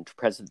Trump, and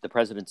the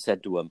president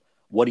said to him,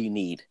 "What do you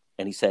need?"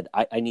 And he said,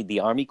 I need the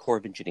Army Corps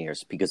of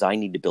Engineers because I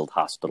need to build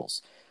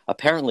hospitals.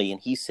 Apparently, and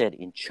he said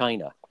in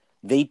China,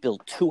 they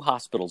built 2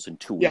 hospitals in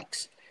 2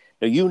 weeks.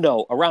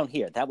 Now, around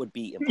here, that would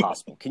be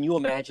impossible. Can you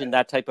imagine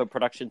that type of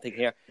production thing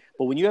here?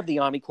 But when you have the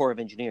Army Corps of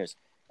Engineers,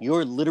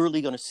 you're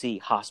literally going to see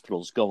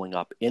hospitals going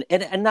up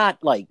and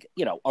not like,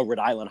 a Rhode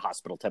Island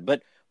hospital type,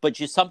 but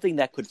just something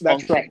that could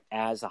function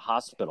as a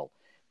hospital.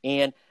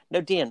 And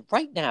now, Dan,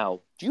 right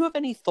now, do you have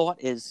any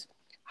thought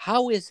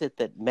how is it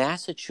that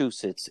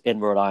Massachusetts and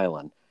Rhode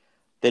Island,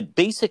 that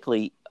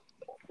basically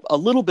a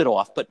little bit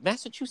off, but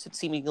Massachusetts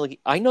seemingly,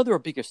 I know they're a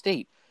bigger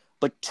state,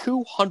 but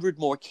 200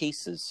 more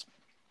cases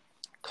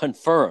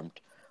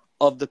confirmed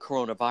of the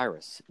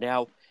coronavirus.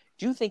 Now,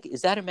 do you think,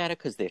 is that a matter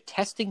because they're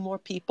testing more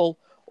people,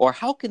 or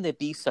how can there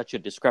be such a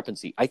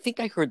discrepancy? I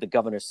think I heard the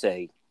governor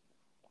say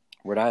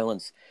Rhode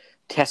Island's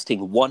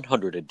testing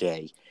 100 a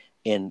day.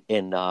 And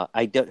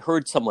I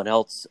heard someone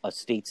else, a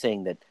state,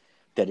 saying that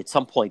at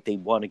some point they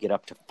want to get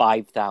up to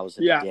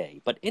 5,000 a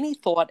day. But any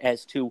thought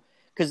as to,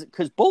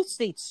 because both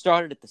states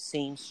started at the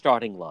same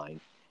starting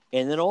line,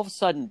 and then all of a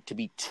sudden to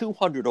be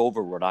 200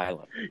 over Rhode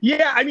Island.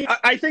 Yeah, I mean,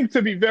 I think,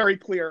 to be very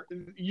clear,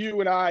 you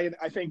and I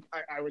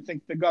would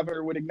think the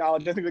governor would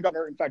acknowledge, I think the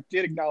governor, in fact,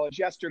 did acknowledge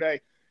yesterday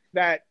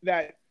that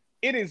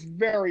it is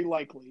very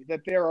likely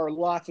that there are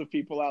lots of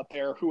people out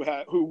there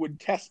who would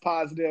test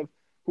positive,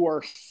 who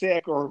are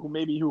sick, or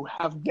who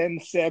have been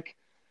sick,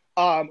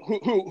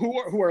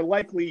 who are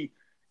likely,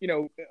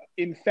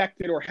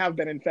 infected or have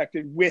been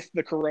infected with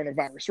the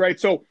coronavirus, right?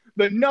 So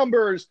the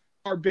numbers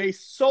are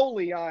based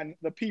solely on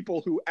the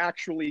people who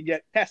actually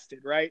get tested,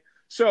 right?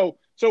 So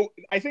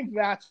I think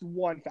that's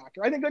one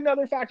factor. I think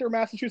another factor,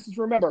 Massachusetts,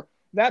 remember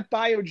that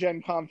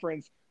Biogen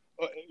conference,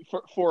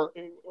 for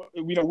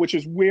which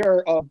is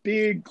where a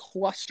big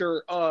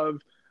cluster of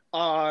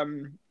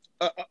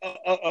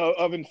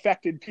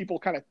infected people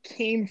kind of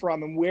came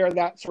from, and where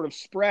that sort of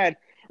spread,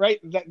 right?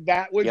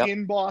 That was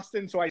in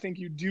Boston. So I think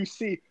you do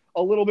see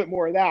a little bit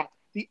more of that.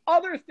 The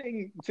other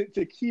thing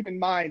to keep in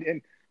mind,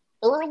 and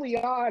early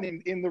on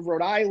in the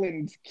Rhode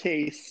Island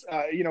case,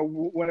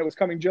 when it was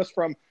coming just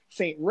from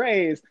St.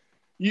 Ray's,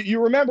 you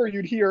remember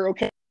you'd hear,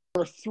 okay,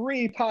 there are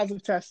 3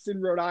 positive tests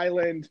in Rhode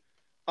Island.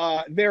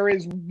 There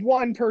is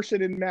 1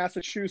 person in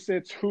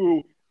Massachusetts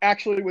who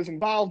actually was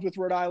involved with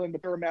Rhode Island,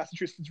 but they're a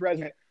Massachusetts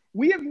resident.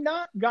 We have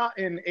not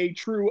gotten a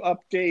true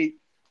update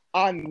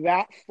on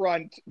that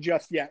front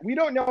just yet. We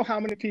don't know how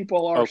many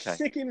people are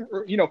sick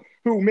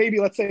who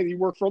maybe, let's say, you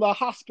work for the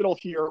hospital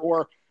here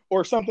or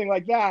something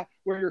like that,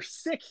 where you're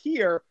sick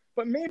here,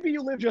 but maybe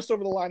you live just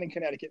over the line in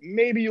Connecticut.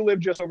 Maybe you live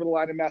just over the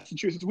line in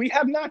Massachusetts. We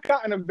have not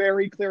gotten a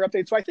very clear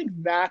update. So I think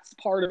that's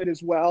part of it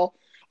as well.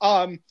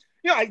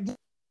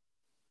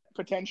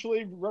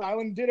 Potentially Rhode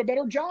Island did a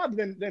better job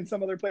than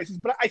some other places.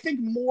 But I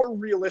think more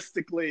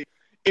realistically,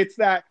 it's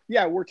that,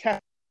 we're testing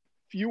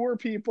fewer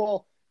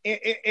people.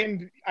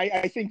 And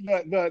I think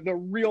that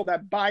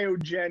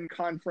Biogen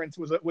conference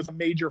was a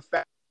major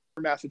factor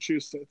for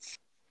Massachusetts.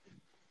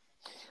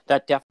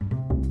 That definitely.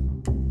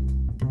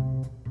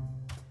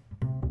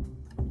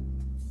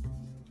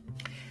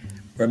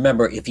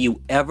 Remember, if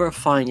you ever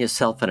find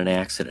yourself in an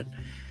accident,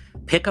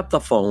 pick up the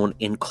phone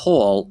and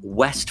call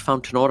West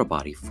Fountain Auto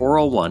Body,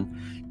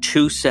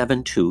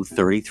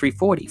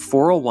 401-272-3340,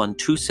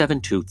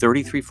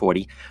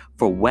 401-272-3340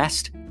 for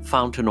West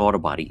Fountain Auto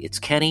Body. It's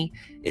Kenny,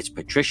 it's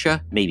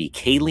Patricia, maybe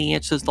Kaylee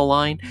answers the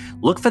line.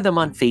 Look for them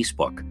on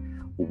Facebook,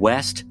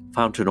 West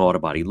Fountain Auto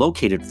Body,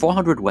 located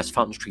 400 West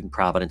Fountain Street in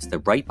Providence. They're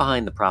right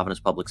behind the Providence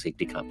Public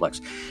Safety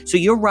Complex. So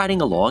you're riding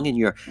along and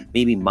you're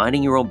maybe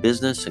minding your own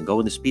business and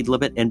going the speed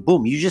limit, and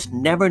boom, you just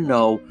never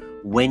know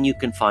when you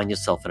can find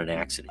yourself in an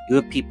accident. You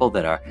have people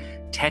that are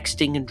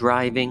texting and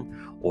driving,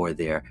 or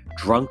they're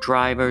drunk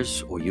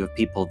drivers, or you have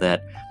people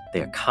that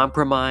they're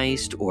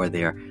compromised, or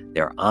they're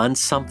on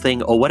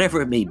something, or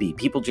whatever it may be.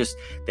 People just,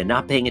 they're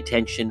not paying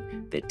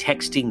attention. They're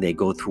texting. They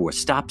go through a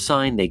stop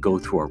sign. They go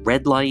through a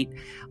red light.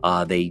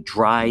 They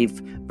drive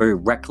very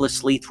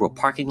recklessly through a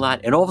parking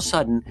lot. And all of a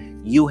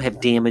sudden, you have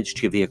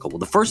damaged your vehicle. Well,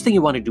 the first thing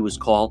you want to do is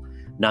call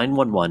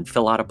 911,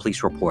 fill out a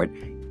police report.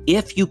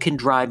 If you can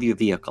drive your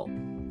vehicle,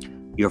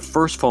 your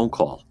first phone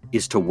call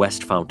is to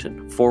West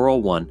Fountain,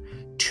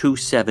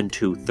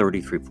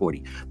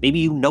 401-272-3340. Maybe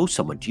you know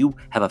someone. Do you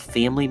have a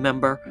family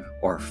member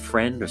or a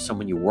friend or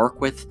someone you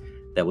work with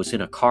that was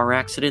in a car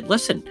accident?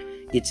 Listen,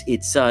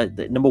 it's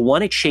number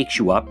one, it shakes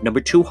you up. Number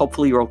two,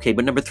 hopefully you're okay.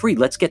 But number three,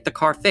 let's get the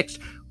car fixed.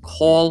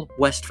 Call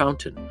West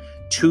Fountain,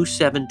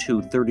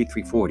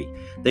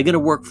 272-3340. They're going to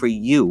work for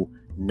you,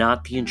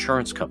 not the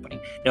insurance company.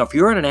 Now, if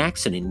you're in an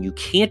accident and you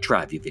can't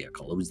drive your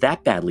vehicle, it was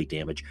that badly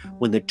damaged,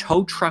 when the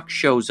tow truck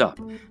shows up,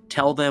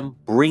 tell them,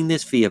 bring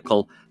this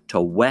vehicle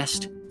to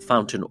West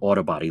Fountain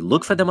Auto Body.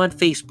 Look for them on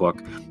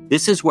Facebook.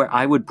 This is where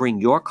I would bring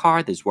your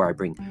car. This is where I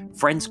bring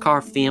friends'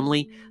 car,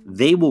 family.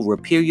 They will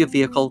repair your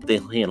vehicle.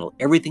 They'll handle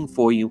everything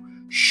for you.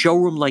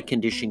 Showroom-like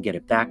condition, get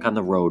it back on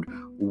the road.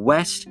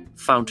 West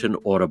Fountain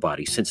Auto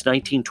Body since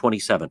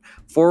 1927.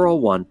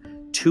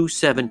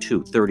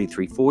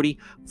 401-272-3340.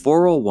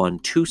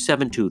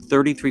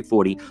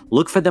 401-272-3340.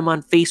 Look for them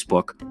on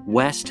Facebook,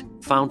 West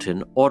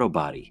Fountain Auto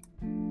Body.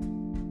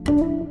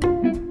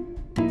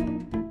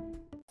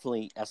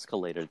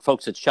 Escalated.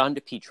 Folks, it's John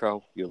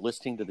DePietro. You're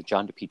listening to the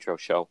John DePietro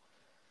Show.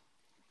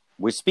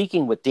 We're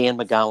speaking with Dan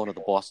McGowan of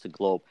the Boston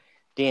Globe.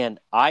 Dan,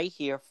 I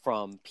hear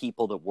from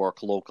people that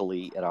work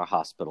locally at our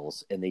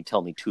hospitals, and they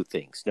tell me two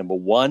things. Number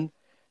one,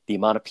 the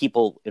amount of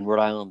people in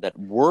Rhode Island that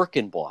work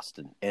in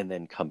Boston and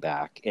then come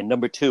back. And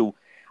number two,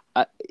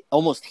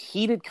 almost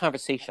heated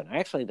conversation. I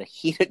actually had a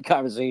heated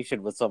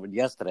conversation with someone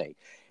yesterday,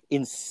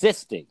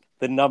 insisting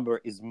the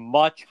number is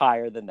much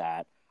higher than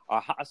that.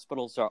 Our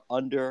hospitals are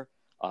under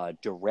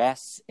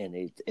duress,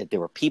 and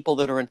there are people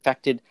that are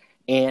infected.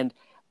 And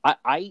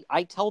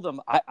I tell them,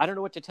 I don't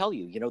know what to tell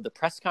you. You know, the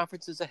press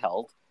conferences are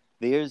held.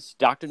 There's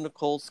Dr.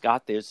 Nicole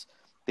Scott. There's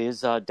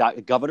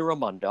Governor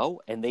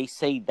Raimondo, and they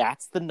say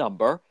that's the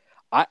number.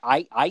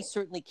 I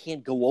certainly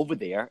can't go over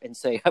there and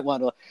say I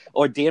want to,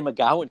 or Dan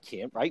McGowan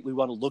can't, right? We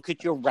want to look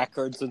at your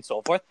records and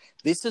so forth.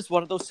 This is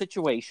one of those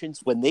situations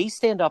when they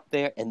stand up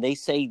there and they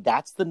say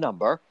that's the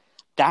number,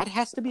 that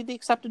has to be the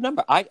accepted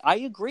number. I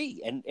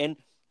agree. And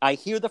I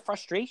hear the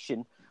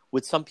frustration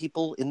with some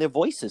people in their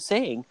voices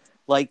saying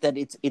like that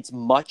it's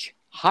much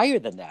higher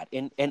than that.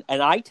 And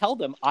I tell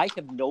them I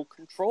have no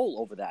control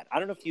over that. I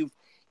don't know if you've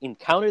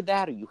encountered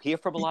that or you hear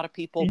from a lot of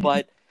people,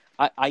 but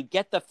I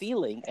get the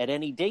feeling at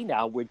any day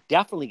now we're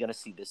definitely going to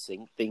see this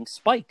thing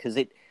spike because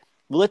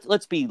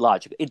let's be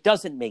logical. It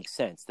doesn't make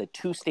sense that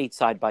two states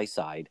side by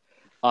side.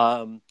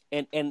 And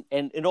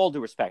in all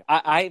due respect,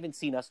 I haven't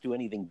seen us do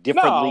anything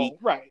differently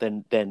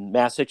than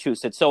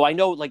Massachusetts. So I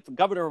know, like,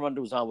 Governor Raimondo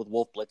was on with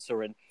Wolf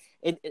Blitzer,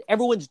 and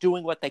everyone's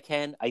doing what they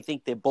can. I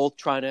think they're both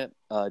trying to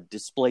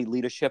display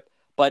leadership,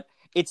 but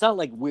it's not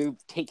like we've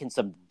taken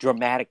some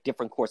dramatic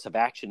different course of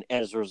action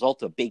as a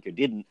result of Baker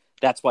didn't.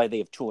 That's why they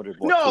have 200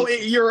 more. No,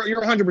 you're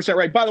 100%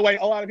 right. By the way,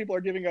 a lot of people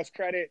are giving us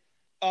credit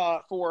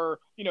for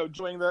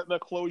doing the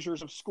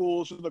closures of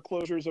schools, the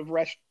closures of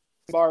restaurants,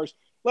 bars.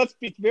 Let's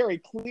be very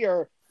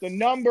clear. The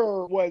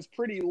number was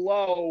pretty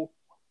low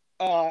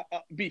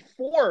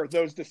before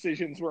those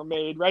decisions were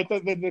made, right?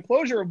 The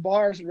closure of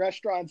bars and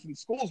restaurants and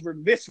schools were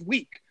this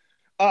week.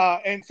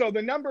 And so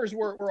the numbers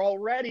were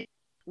already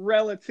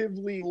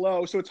relatively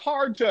low. So it's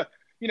hard to,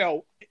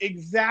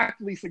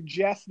 exactly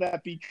suggest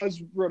that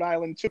because Rhode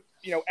Island took,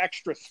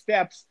 extra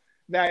steps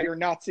that you're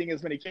not seeing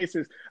as many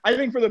cases. I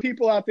think for the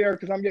people out there,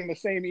 because I'm getting the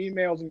same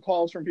emails and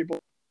calls from people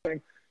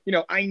saying,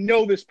 I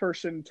know this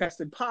person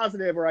tested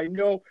positive, or I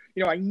know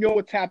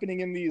what's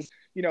happening in these,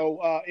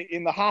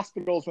 in the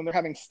hospitals when they're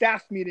having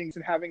staff meetings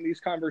and having these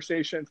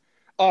conversations.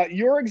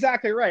 You're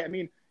exactly right. I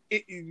mean,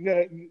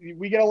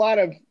 we get a lot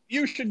of,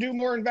 you should do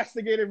more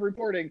investigative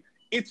reporting.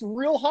 It's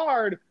real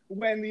hard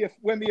when the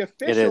It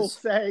officials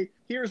is. say,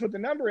 here's what the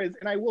number is.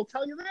 And I will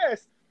tell you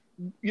this,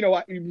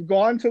 you've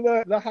gone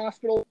to the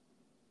hospital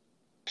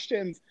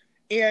questions,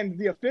 and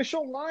the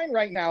official line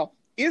right now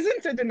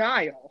isn't a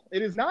denial.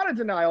 It is not a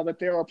denial that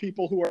there are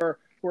people who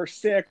are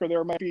sick, or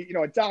there might be,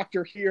 a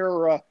doctor here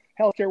or a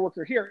healthcare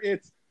worker here.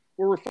 It's,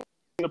 we're referring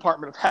to the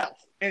Department of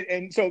Health.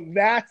 And so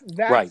that's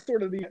Right.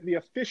 sort of the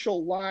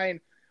official line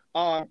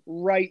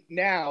right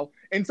now.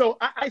 And so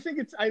I think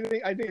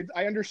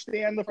I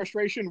understand the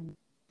frustration.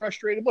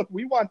 Frustrated. Look,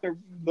 we want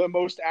the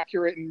most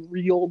accurate and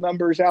real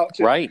numbers out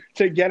Right.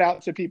 to get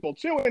out to people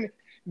too. And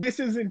this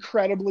is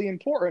incredibly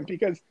important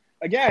because,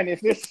 again,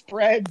 if this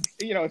spreads,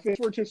 if this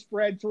were to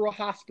spread through a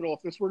hospital,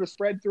 if this were to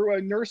spread through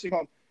a nursing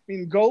home, I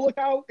mean, go look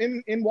out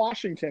in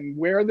Washington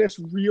where this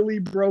really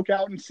broke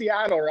out in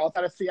Seattle or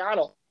outside of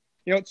Seattle.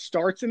 It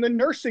starts in the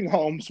nursing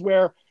homes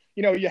where,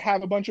 you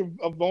have a bunch of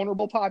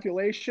vulnerable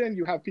population,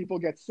 you have people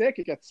get sick,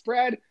 it gets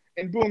spread,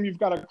 and boom, you've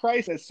got a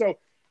crisis. So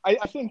I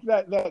think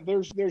that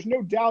there's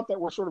no doubt that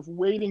we're sort of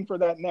waiting for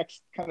that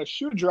next kind of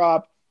shoe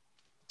drop.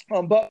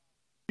 But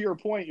to your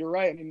point, you're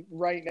right. I mean,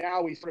 right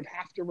now we sort of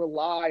have to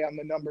rely on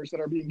the numbers that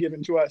are being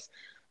given to us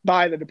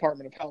by the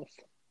Department of Health.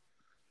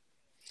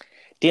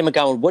 Dan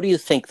McGowan, what do you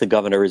think the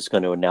governor is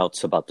going to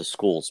announce about the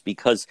schools?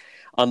 Because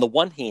on the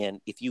one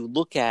hand, if you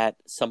look at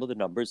some of the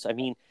numbers, I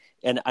mean,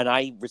 and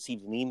I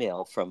received an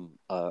email from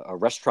a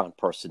restaurant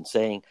person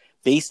saying,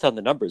 based on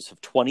the numbers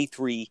of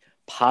 23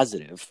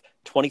 positive,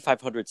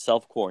 2,500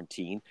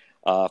 self-quarantine,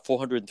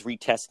 403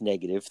 tests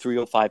negative,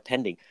 305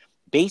 pending.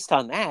 Based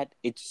on that,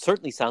 it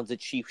certainly sounds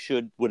that she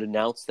would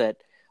announce that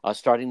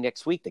starting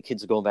next week, the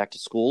kids are going back to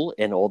school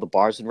and all the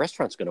bars and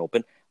restaurants are going to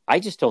open. I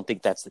just don't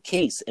think that's the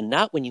case. And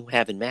not when you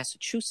have in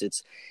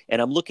Massachusetts,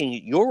 and I'm looking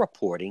at your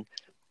reporting,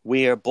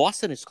 where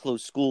Boston has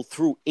closed school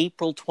through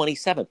April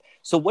 27th.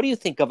 So what do you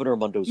think Governor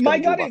Raimondo is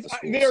going to do about the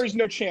schools? There is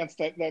no chance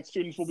that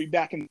students will be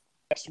back in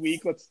next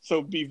week.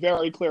 So be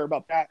very clear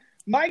about that.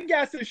 My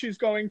guess is she's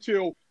going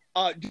to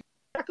do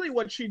exactly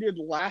what she did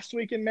last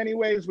week in many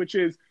ways, which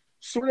is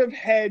sort of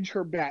hedge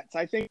her bets.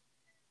 I think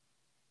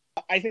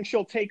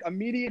she'll take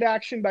immediate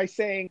action by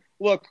saying,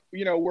 look,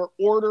 we're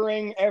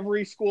ordering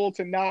every school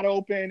to not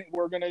open.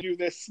 We're going to do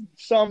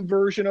some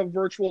version of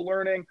virtual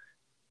learning.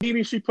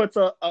 Maybe she puts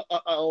a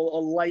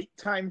light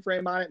time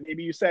frame on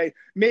it.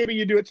 Maybe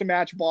you do it to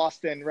match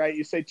Boston, right?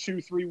 You say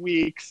 2-3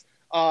 weeks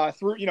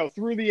through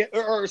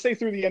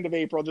the end of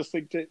April, just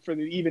for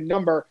the even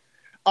number.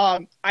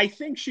 I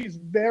think she's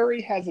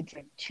very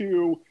hesitant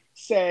to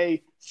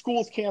say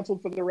schools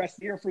canceled for the rest of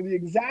the year for the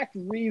exact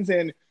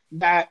reason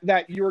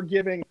that you're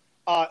giving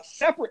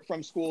separate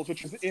from schools,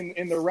 which is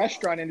in the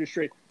restaurant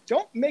industry.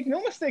 Don't make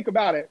no mistake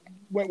about it.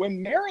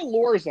 When Mayor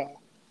Lorza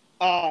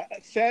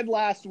said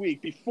last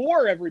week,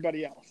 before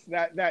everybody else,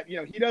 that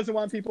he doesn't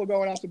want people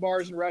going out to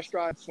bars and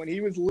restaurants, when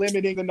he was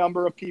limiting the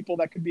number of people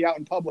that could be out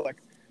in public,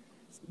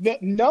 the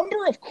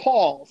number of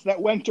calls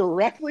that went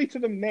directly to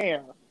the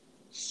mayor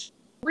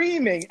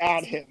screaming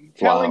at him,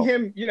 telling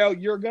him,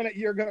 you're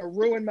gonna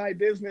ruin my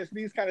business,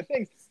 these kind of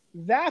things.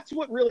 That's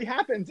what really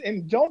happens.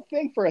 And don't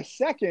think for a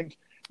second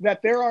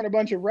that there aren't a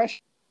bunch of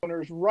restaurant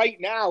owners right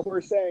now who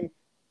are saying,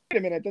 wait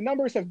a minute, the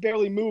numbers have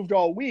barely moved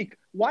all week.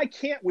 Why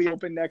can't we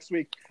open next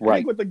week? Right. I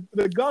think what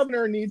the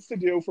governor needs to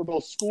do for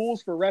both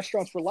schools, for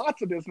restaurants, for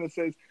lots of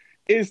businesses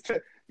is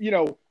to,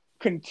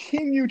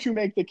 continue to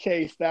make the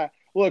case that,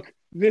 look,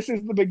 this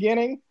is the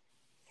beginning.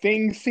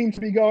 Things seem to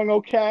be going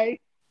okay,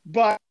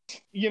 but,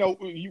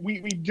 we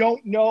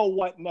don't know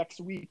what next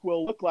week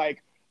will look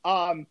like.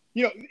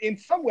 In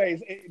some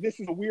ways, this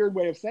is a weird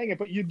way of saying it,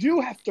 but you do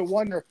have to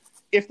wonder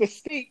if the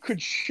state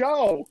could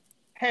show,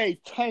 hey,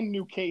 10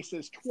 new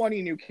cases,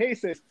 20 new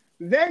cases,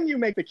 then you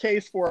make the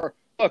case for,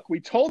 look, we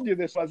told you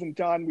this wasn't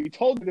done. We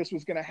told you this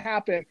was going to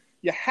happen.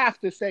 You have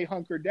to stay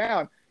hunkered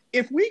down.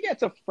 If we get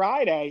to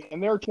Friday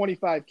and there are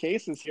 25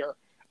 cases here,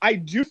 I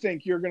do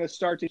think you're going to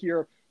start to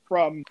hear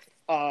from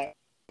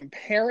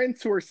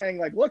parents who are saying,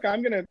 like, look,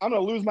 I'm going to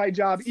lose my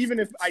job, even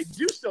if I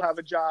do still have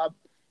a job,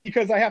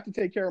 because I have to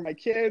take care of my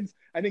kids.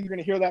 I think you're going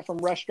to hear that from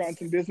restaurants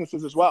and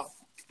businesses as well.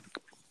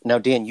 Now,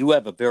 Dan, you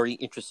have a very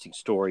interesting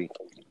story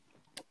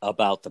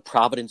about the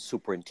Providence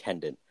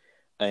superintendent.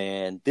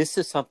 And this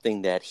is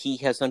something that he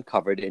has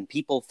uncovered. And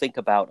people think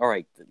about, all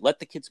right, let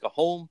the kids go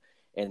home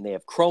and they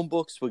have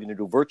Chromebooks. We're going to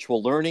do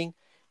virtual learning.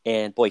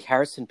 And boy,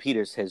 Harrison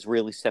Peters has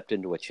really stepped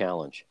into a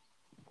challenge.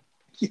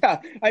 Yeah.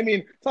 I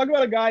mean, talk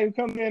about a guy who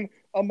came in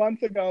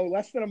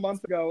less than a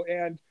month ago,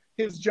 and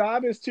his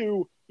job is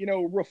to,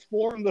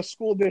 reform the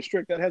school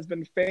district that has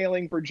been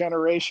failing for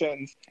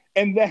generations.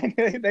 And then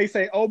they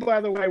say, oh, by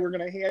the way, we're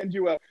going to hand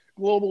you a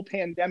global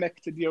pandemic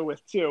to deal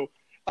with too.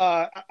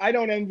 I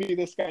don't envy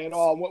this guy at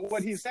all.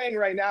 What he's saying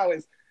right now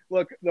is,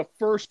 look, the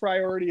first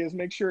priority is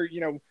make sure,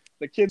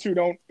 the kids who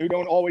don't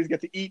always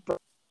get to eat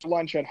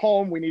lunch at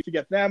home, we need to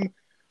get them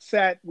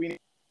set. We need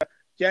to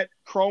get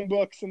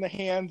Chromebooks in the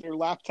hands or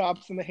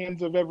laptops in the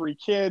hands of every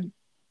kid.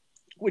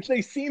 which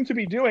they seem to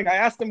be doing. I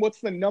asked him,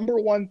 what's the number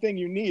one thing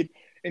you need?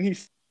 And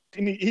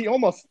he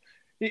almost,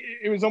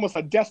 it was almost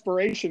a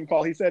desperation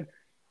call. He said,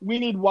 we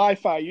need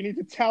Wi-Fi. You need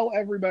to tell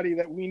everybody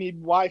that we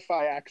need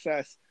Wi-Fi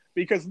access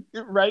because,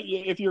 right,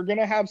 if you're going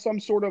to have some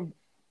sort of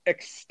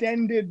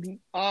extended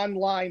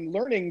online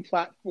learning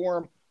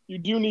platform, you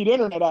do need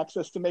internet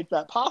access to make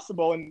that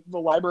possible. And the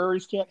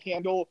libraries can't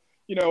handle,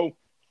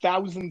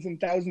 thousands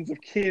and thousands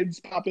of kids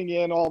popping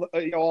in all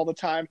the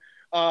time.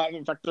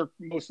 In fact,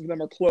 most of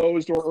them are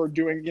closed or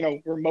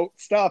doing, remote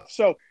stuff.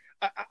 So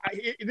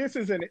this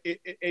is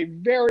a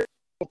very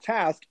difficult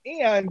task.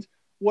 And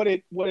what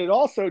it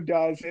also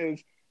does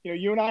is,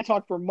 you and I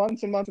talked for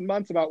months and months and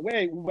months about,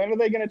 wait, when are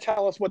they going to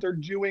tell us what they're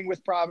doing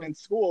with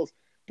Providence schools?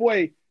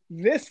 Boy,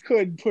 this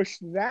could push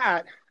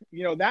that,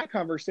 that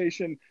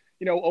conversation,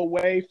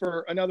 away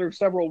for another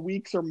several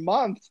weeks or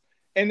months.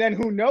 And then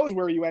who knows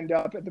where you end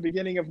up at the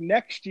beginning of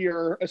next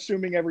year,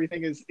 assuming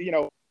everything is,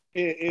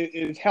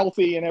 is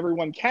healthy and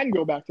everyone can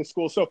go back to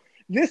school. So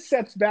this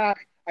sets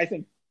back, I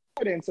think,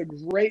 Providence a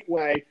great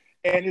way.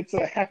 And it's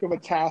a heck of a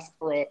task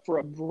for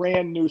a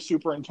brand new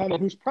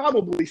superintendent who's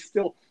probably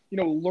still,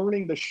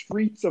 learning the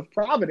streets of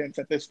Providence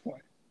at this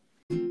point.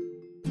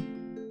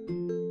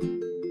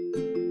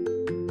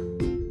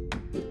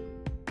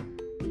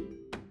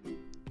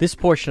 This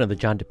portion of the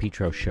John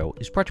DePietro Show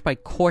is brought to you by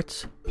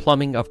Quartz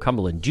Plumbing of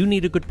Cumberland. Do you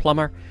need a good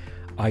plumber?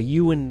 Are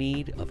you in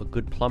need of a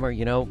good plumber?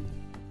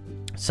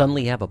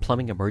 Suddenly have a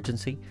plumbing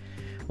emergency?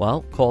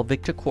 Well, call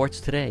Victor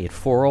Quartz today at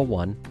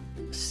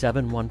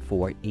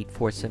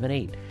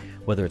 401-714-8478.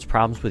 Whether it's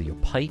problems with your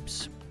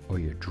pipes or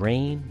your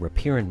drain,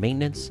 repair and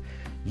maintenance,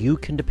 you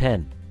can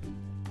depend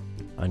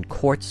on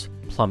Quartz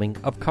Plumbing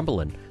of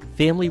Cumberland.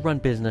 Family-run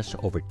business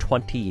over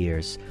 20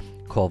 years.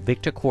 Call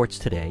Victor Quartz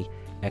today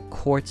at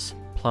Quartz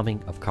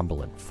Plumbing of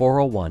Cumberland,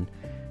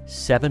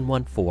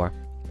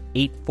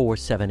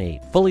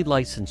 401-714-8478. Fully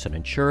licensed and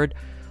insured,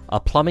 a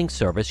plumbing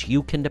service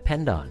you can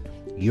depend on.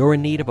 You're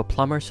in need of a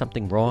plumber,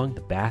 something wrong,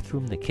 the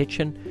bathroom, the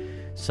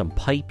kitchen, some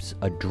pipes,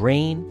 a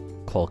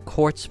drain, call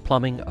Quartz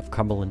Plumbing of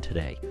Cumberland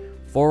today,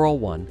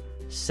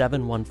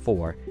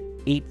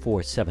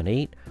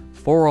 401-714-8478,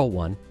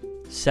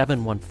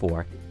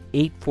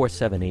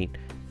 401-714-8478.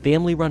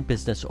 Family-run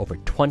business over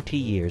 20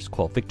 years.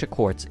 Call Victor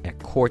Quartz at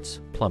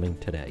Quartz Plumbing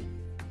today.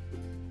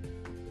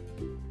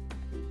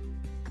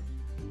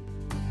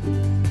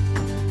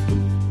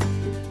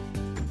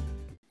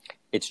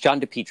 It's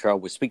John DePietro.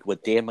 We're speaking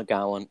with Dan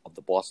McGowan of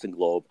the Boston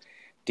Globe.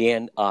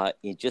 Dan,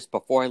 just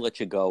before I let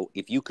you go,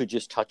 if you could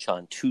just touch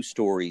on two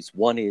stories.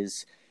 One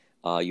is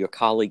your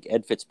colleague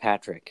Ed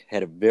Fitzpatrick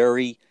had a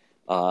very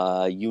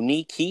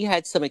unique, he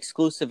had some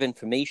exclusive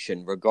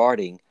information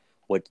regarding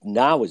what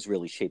now is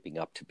really shaping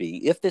up to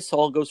be, if this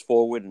all goes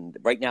forward, and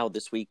right now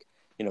this week,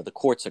 the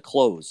courts are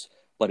closed,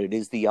 but it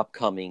is the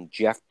upcoming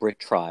Jeff Britt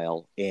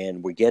trial,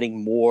 and we're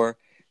getting more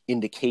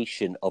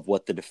indication of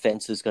what the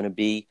defense is going to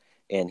be.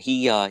 And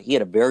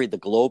the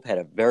Globe had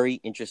a very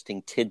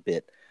interesting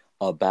tidbit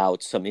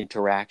about some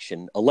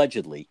interaction,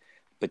 allegedly,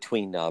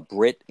 between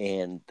Britt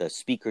and the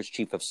Speaker's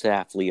Chief of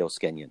Staff, Leo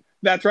Skenyon.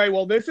 That's right.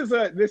 Well, this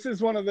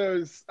is one of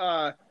those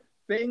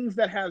things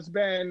that has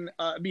been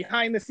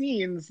behind the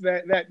scenes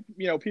that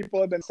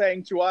people have been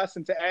saying to us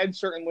and to Ed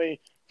certainly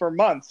for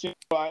months.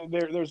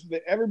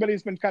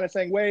 Everybody's been kind of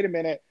saying, wait a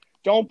minute,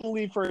 don't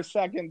believe for a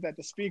second that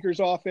the Speaker's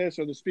office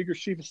or the Speaker's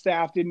Chief of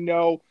Staff didn't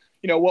know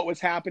what was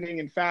happening.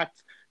 In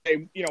fact,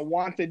 they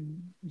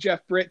wanted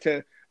Jeff Britt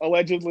to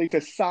allegedly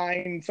to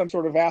sign some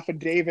sort of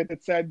affidavit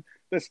that said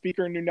the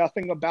Speaker knew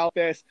nothing about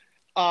this.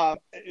 And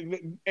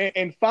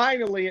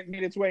finally, it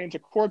made its way into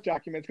court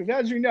documents.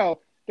 Because as you know,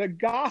 the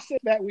gossip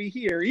that we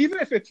hear, even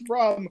if it's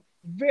from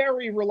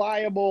very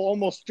reliable,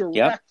 almost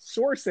direct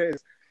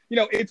sources,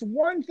 it's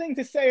one thing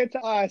to say it to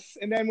us,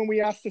 and then when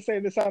we ask to say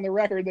this on the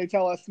record, they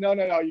tell us, no,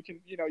 you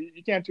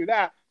can't do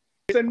that.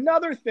 It's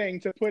another thing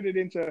to put it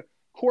into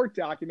court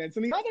documents.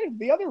 And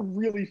the other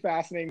really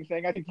fascinating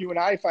thing, I think you and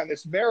I find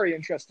this very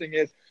interesting,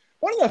 is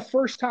one of the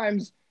first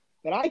times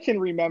that I can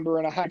remember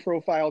in a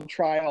high-profile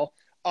trial,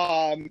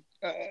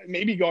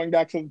 maybe going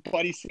back to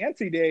Buddy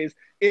Cianci days,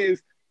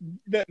 is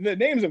the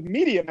names of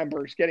media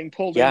members getting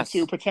pulled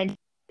into potential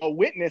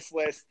witness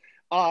list.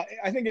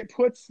 I think it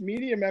puts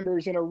media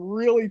members in a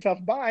really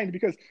tough bind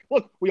because,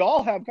 look, we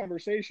all have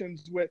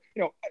conversations with,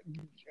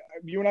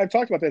 you and I have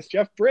talked about this.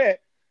 Jeff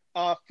Britt,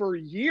 for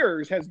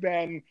years has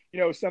been,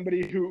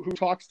 somebody who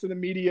talks to the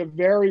media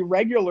very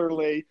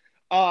regularly.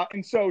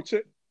 And so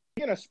to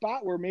be in a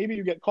spot where maybe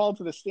you get called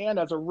to the stand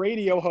as a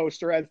radio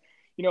host or as,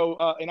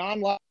 an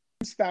online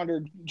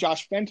founder,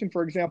 Josh Fenton,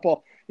 for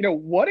example,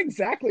 what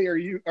exactly are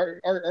you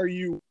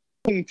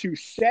going to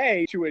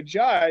say to a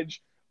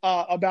judge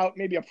about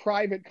maybe a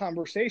private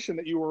conversation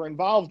that you were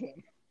involved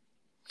in?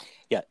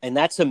 Yeah, and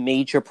that's a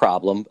major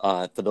problem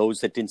for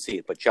those that didn't see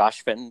it. But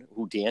Josh Fenton,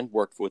 who Dan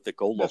worked with at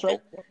Go Local, right,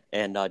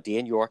 and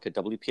Dan York at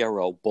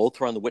WPRO,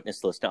 both are on the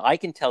witness list. Now, I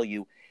can tell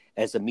you,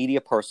 as a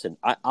media person,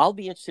 I'll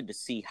be interested to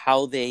see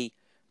how they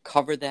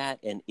cover that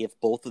and if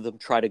both of them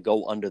try to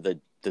go under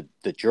the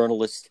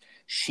journalist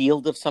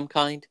shield of some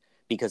kind,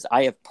 because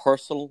I have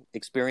personal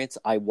experience.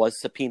 I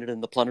was subpoenaed in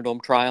the Plenodome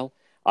trial.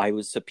 I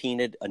was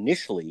subpoenaed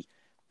initially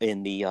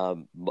in the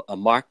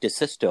Mark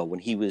DeSisto when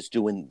he was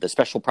doing the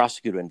special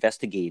prosecutor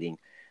investigating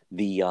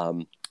the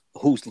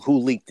who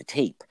leaked the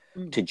tape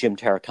to Jim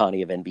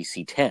Taricani of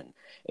NBC 10.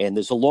 And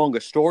there's a longer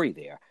story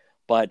there,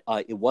 but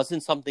it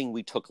wasn't something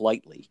we took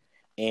lightly.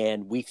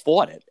 And we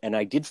fought it, and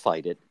I did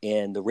fight it.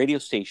 And the radio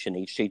station,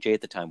 HJJ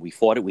at the time, we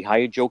fought it. We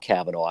hired Joe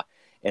Kavanaugh.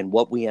 And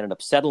what we ended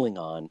up settling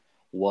on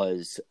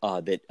was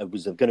that it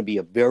was going to be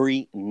a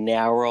very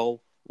narrow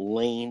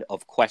lane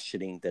of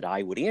questioning that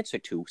I would answer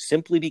to,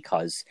 simply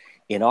because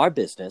in our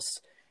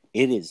business,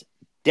 it is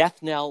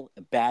death knell,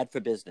 bad for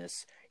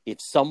business.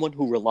 If someone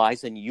who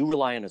relies on you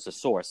rely on as a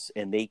source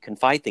and they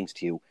confide things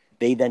to you,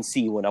 they then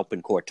see you in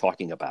open court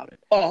talking about it.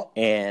 Oh.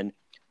 And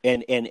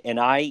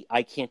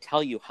I can't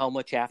tell you how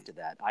much after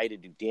that I had to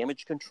do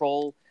damage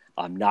control.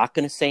 I'm not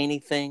going to say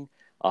anything.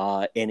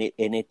 And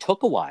it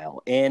took a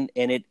while, and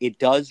it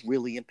does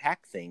really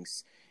impact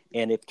things.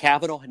 And if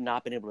Kavanaugh had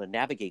not been able to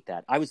navigate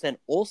that, I was then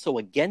also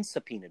again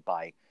subpoenaed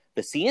by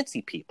the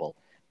CNC people,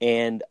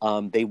 and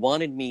they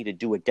wanted me to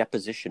do a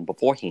deposition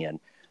beforehand.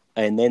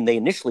 And then they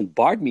initially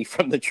barred me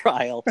from the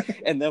trial,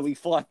 and then we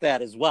fought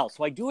that as well.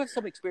 So I do have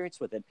some experience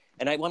with it,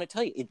 and I want to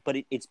tell you,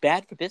 it's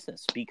bad for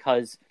business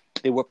because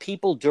there were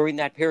people during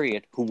that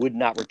period who would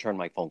not return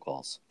my phone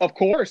calls. Of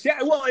course,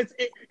 yeah. Well,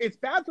 it's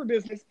bad for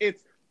business.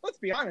 Let's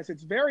be honest,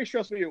 it's very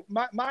stressful for you.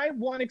 My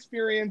one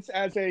experience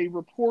as a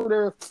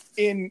reporter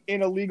in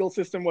a legal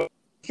system was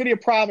the city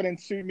of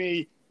Providence sued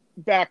me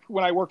back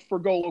when I worked for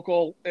Go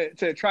Local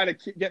to try to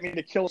get me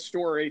to kill a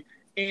story.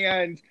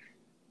 And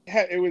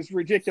it was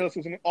ridiculous. It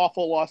was an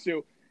awful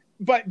lawsuit.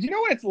 But you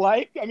know what it's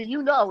like? I mean,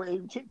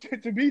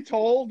 to be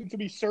told and to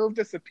be served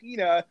a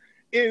subpoena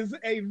is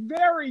a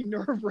very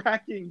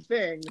nerve-wracking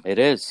thing. It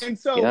is. And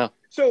so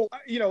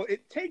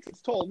it takes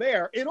its toll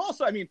there. It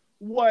also, I mean,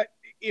 what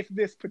if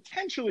this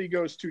potentially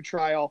goes to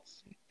trial?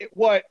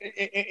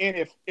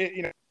 If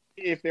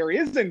there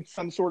isn't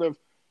some sort of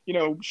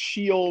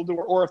shield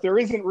or if there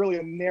isn't really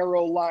a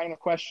narrow line of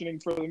questioning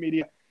for the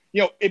media,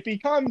 it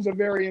becomes a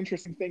very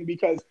interesting thing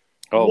because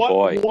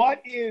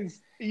what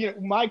is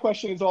my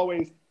question is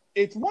always,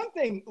 it's one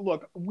thing.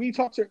 Look,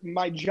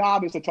 my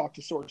job is to talk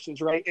to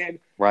sources, right? And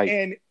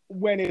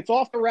when it's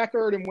off the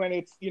record and when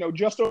it's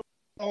just over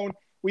the phone,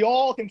 we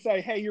all can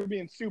say, hey, you're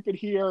being stupid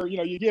here.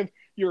 You give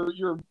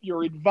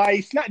your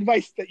advice, not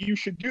advice that you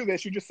should do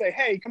this. You just say,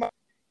 hey, come on,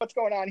 what's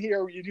going on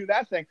here? You do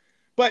that thing.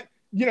 But,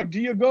 do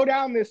you go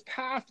down this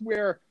path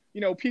where,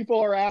 people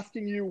are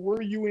asking you,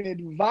 were you an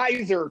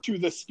advisor to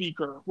the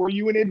speaker? Were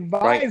you an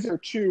advisor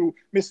to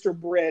Mr.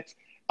 Britt?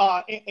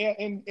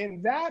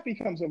 And that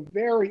becomes a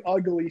very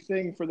ugly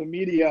thing for the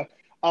media.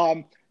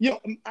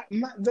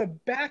 The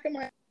back of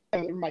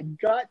my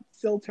gut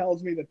still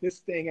tells me that this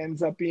thing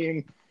ends up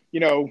being,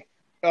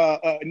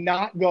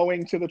 not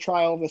going to the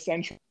trial of the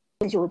century.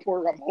 As a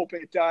reporter, I'm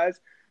hoping it does.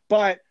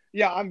 But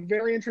yeah, I'm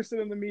very interested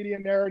in the media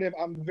narrative.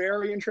 I'm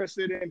very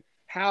interested in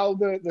how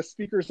the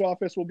speaker's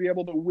office will be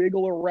able to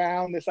wiggle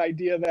around this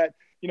idea that,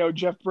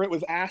 Jeff Britt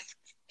was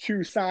asked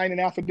to sign an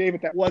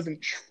affidavit that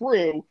wasn't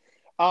true.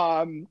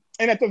 And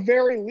at the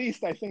very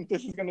least, I think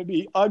this is going to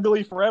be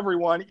ugly for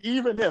everyone,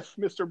 even if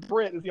Mr.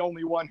 Britt is the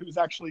only one who's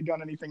actually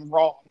done anything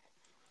wrong.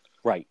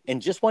 Right.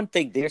 And just one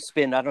thing, their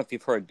spin, I don't know if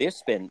you've heard, their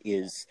spin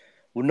is,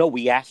 well, no,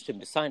 we asked him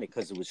to sign it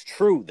because it was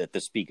true that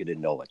the speaker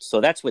didn't know it. So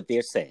that's what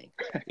they're saying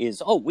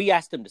is, we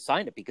asked him to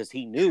sign it because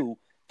he knew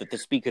that the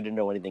speaker didn't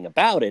know anything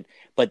about it.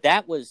 But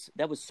that was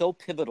so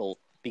pivotal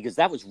because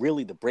that was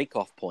really the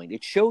break-off point.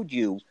 It showed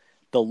you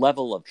the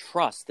level of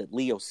trust that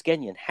Leo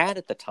Skenyon had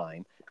at the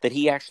time, that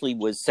he actually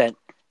was sent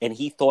and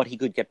he thought he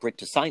could get Britt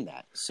to sign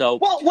that. So,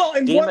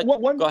 and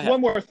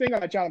one more thing on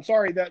that, John. I'm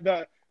sorry.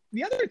 The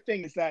other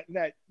thing is that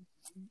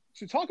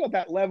to talk about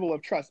that level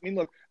of trust. I mean,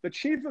 look, the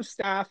chief of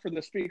staff for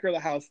the Speaker of the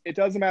House, it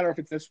doesn't matter if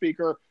it's the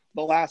speaker,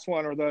 the last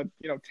one, or the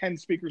 10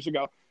 speakers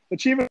ago. The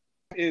chief of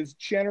staff is,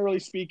 generally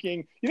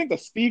speaking, you think the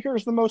speaker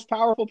is the most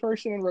powerful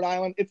person in Rhode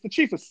Island? It's the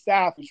chief of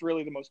staff who's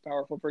really the most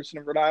powerful person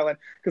in Rhode Island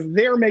because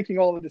they're making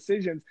all the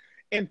decisions.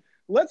 And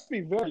let's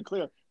be very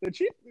clear. The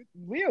chief,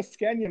 Leo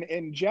Skenyon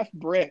and Jeff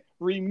Britt,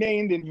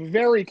 remained in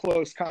very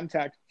close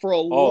contact for a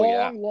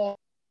long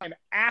time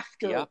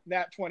after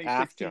that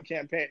 2016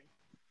 campaign.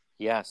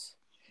 Yes.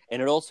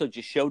 And it also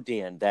just showed,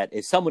 Dan, that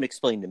as someone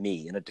explained to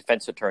me, and a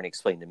defense attorney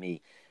explained to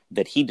me,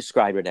 that he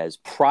described it as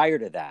prior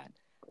to that,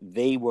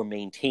 they were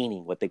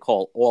maintaining what they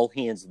call all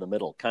hands in the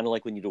middle, kind of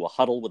like when you do a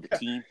huddle with the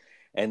team,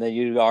 and then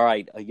you, all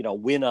right,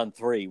 win on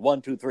 3,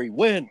 1, 2, 3,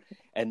 win.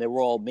 And they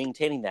were all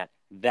maintaining that.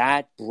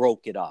 That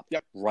broke it up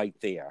right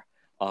there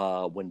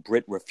when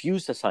Britt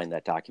refused to sign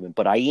that document.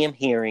 But I am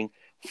hearing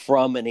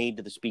from an aide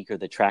to the speaker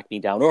that tracked me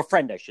down, or a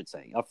friend, I should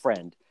say, a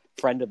friend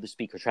of the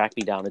speaker tracked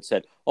me down and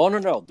said, oh,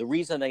 no, the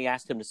reason they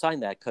asked him to sign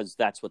that, because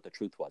that's what the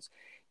truth was.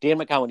 Dan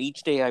McGowan,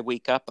 each day I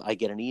wake up, I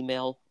get an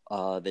email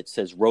that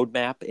says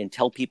roadmap and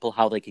tell people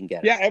how they can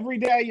get it. Yeah, every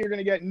day you're going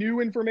to get new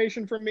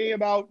information from me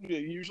about,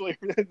 usually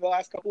the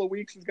last couple of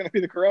weeks is going to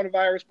be the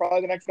coronavirus,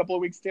 probably the next couple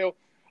of weeks too.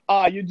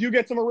 You do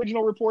get some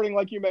original reporting,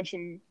 like you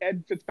mentioned,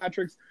 Ed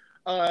Fitzpatrick's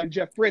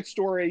Jeff Britt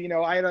story.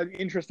 I had an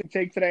interesting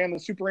take today on the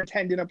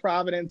superintendent of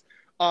Providence.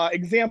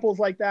 Examples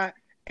like that.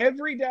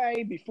 Every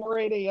day before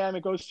 8 a.m.,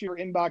 it goes to your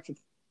inbox.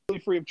 It's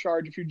totally free of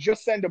charge. If you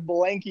just send a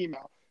blank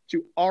email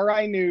to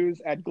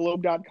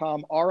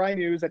rinews@globe.com,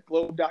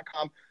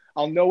 rinews@globe.com,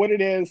 I'll know what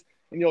it is,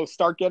 and you'll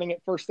start getting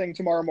it first thing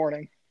tomorrow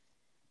morning.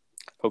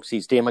 Folks,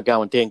 he's Dan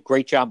McGowan. Dan,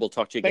 great job. We'll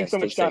talk to you again. Thanks so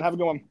much, John. Have a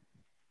good one.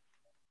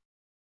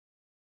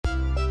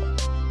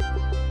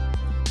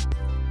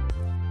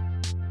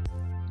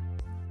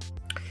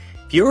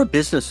 If you're a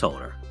business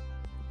owner,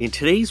 in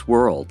today's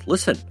world,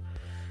 listen,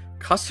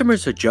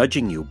 customers are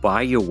judging you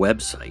by your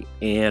website.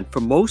 And for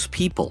most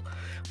people,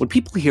 when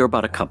people hear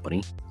about a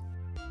company,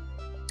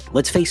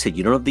 let's face it,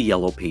 you don't have the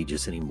yellow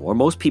pages anymore.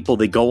 Most people,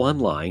 they go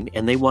online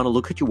and they want to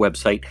look at your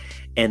website,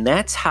 and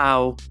that's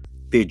how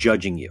they're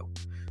judging you.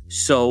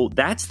 So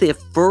that's their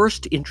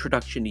first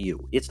introduction to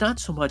you. It's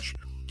not so much,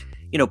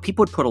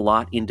 people would put a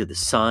lot into the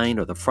sign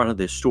or the front of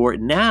their store.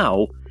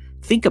 Now,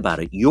 think about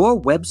it. Your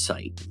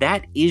website,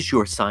 that is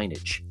your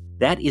signage.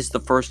 That is the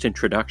first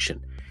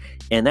introduction.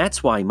 And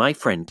that's why my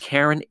friend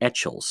Karen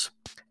Etchels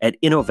at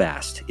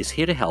Innovast is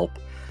here to help.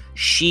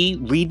 She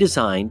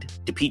redesigned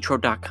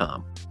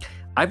DePietro.com.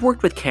 I've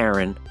worked with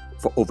Karen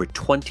for over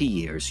 20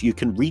 years. You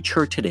can reach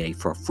her today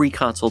for a free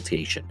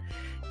consultation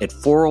at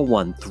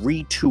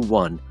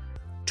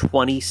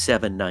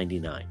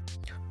 401-321-2799.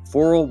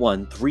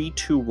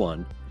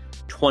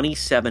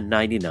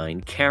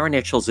 401-321-2799. Karen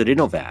Etchels at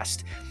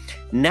Innovast.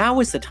 Now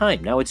is the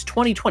time. Now it's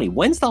 2020.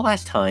 When's the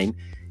last time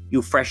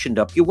you freshened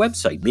up your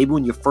website? Maybe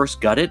when you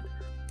first got it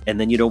and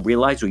then you don't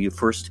realize, or you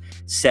first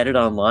set it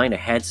online or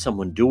had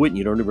someone do it and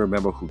you don't even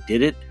remember who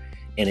did it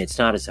and it's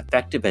not as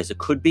effective as it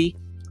could be.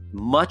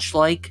 Much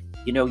like,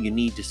 you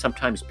need to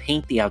sometimes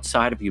paint the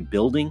outside of your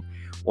building,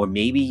 or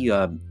maybe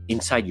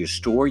inside your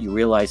store, you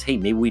realize, hey,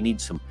 maybe we need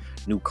some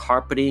new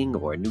carpeting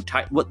or a new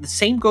type. Well, the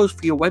same goes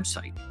for your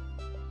website.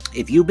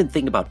 If you've been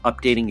thinking about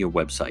updating your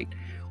website,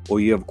 or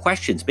you have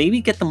questions,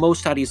 maybe get the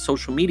most out of your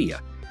social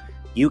media,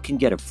 you can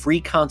get a free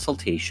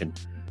consultation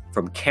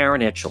from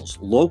Karen Etchels,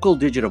 local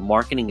digital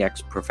marketing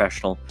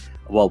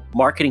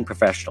marketing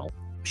professional.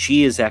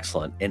 She is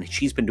excellent, and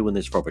she's been doing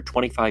this for over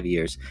 25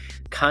 years.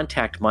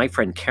 Contact my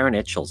friend Karen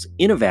Etchels,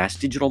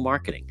 Innovast Digital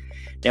Marketing.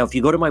 Now, if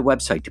you go to my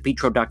website,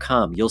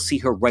 DePietro.com, you'll see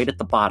her right at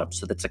the bottom.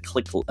 So that's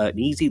an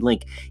easy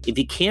link. If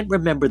you can't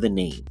remember the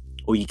name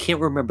or you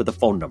can't remember the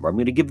phone number, I'm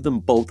going to give them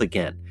both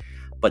again.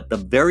 But the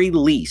very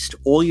least,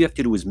 all you have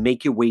to do is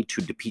make your way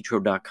to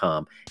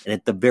DePietro.com, and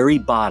at the very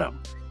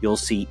bottom, you'll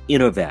see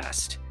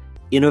Innovast,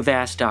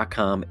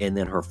 Innovast.com, and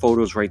then her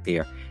photos right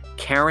there.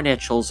 Karen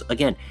Etchels,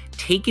 again,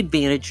 take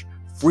advantage,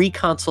 free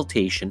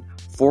consultation,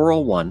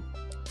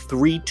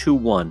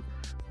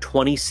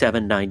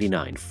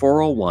 401-321-2799,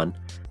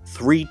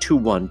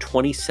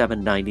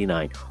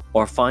 401-321-2799,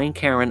 or find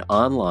Karen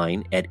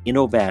online at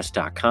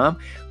Innovast.com.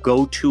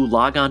 Go to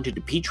log on to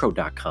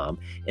DePietro.com,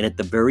 and at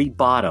the very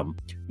bottom,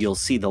 you'll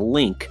see the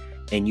link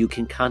and you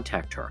can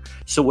contact her.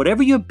 So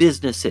whatever your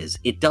business is,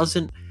 it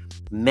doesn't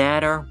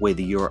matter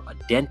whether you're a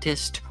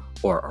dentist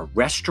or a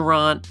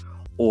restaurant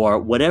or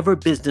whatever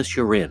business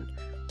you're in,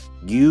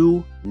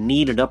 you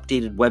need an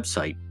updated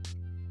website.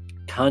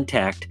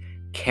 Contact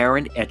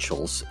Karen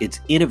Etchels. It's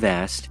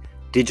Innovast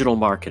Digital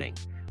Marketing.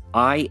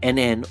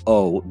 INNOVAST,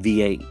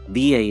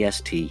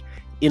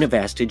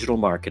 Innovast Digital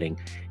Marketing.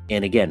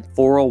 And again,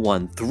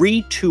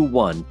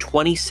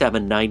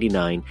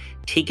 401-321-2799.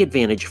 Take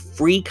advantage,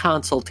 free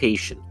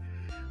consultation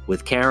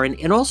with Karen.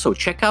 And also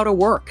check out her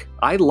work.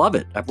 I love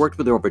it. I've worked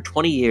with her over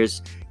 20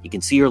 years. You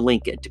can see her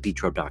link at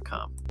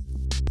DePietro.com.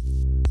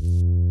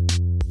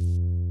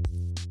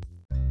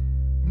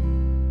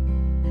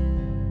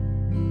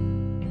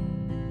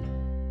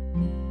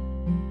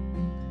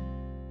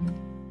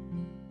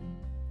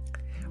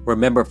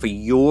 Remember, for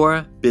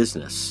your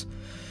business,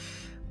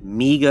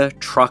 MEGA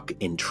Truck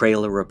and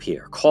Trailer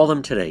Repair. Call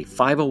them today,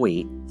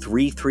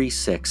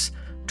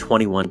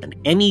 508-336-2110.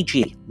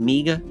 MEG,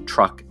 MEGA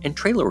Truck and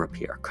Trailer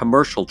Repair.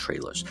 Commercial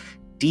trailers,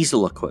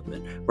 diesel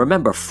equipment.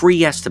 Remember,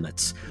 free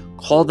estimates.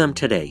 Call them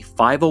today,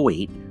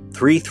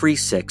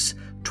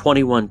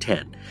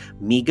 508-336-2110.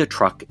 MEGA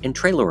Truck and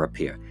Trailer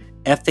Repair.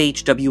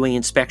 FHWA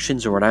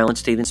inspections or an Island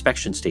State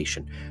Inspection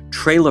Station,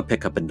 trailer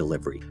pickup and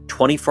delivery,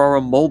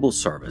 24-hour mobile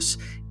service,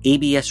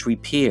 ABS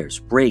repairs,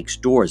 brakes,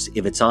 doors.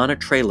 If it's on a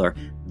trailer,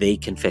 they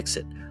can fix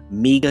it.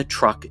 MEGA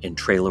Truck and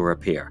Trailer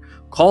Repair.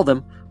 Call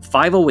them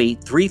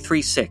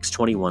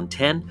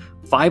 508-336-2110,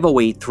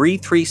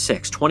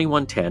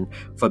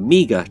 508-336-2110 for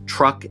MEGA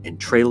Truck and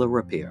Trailer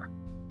Repair.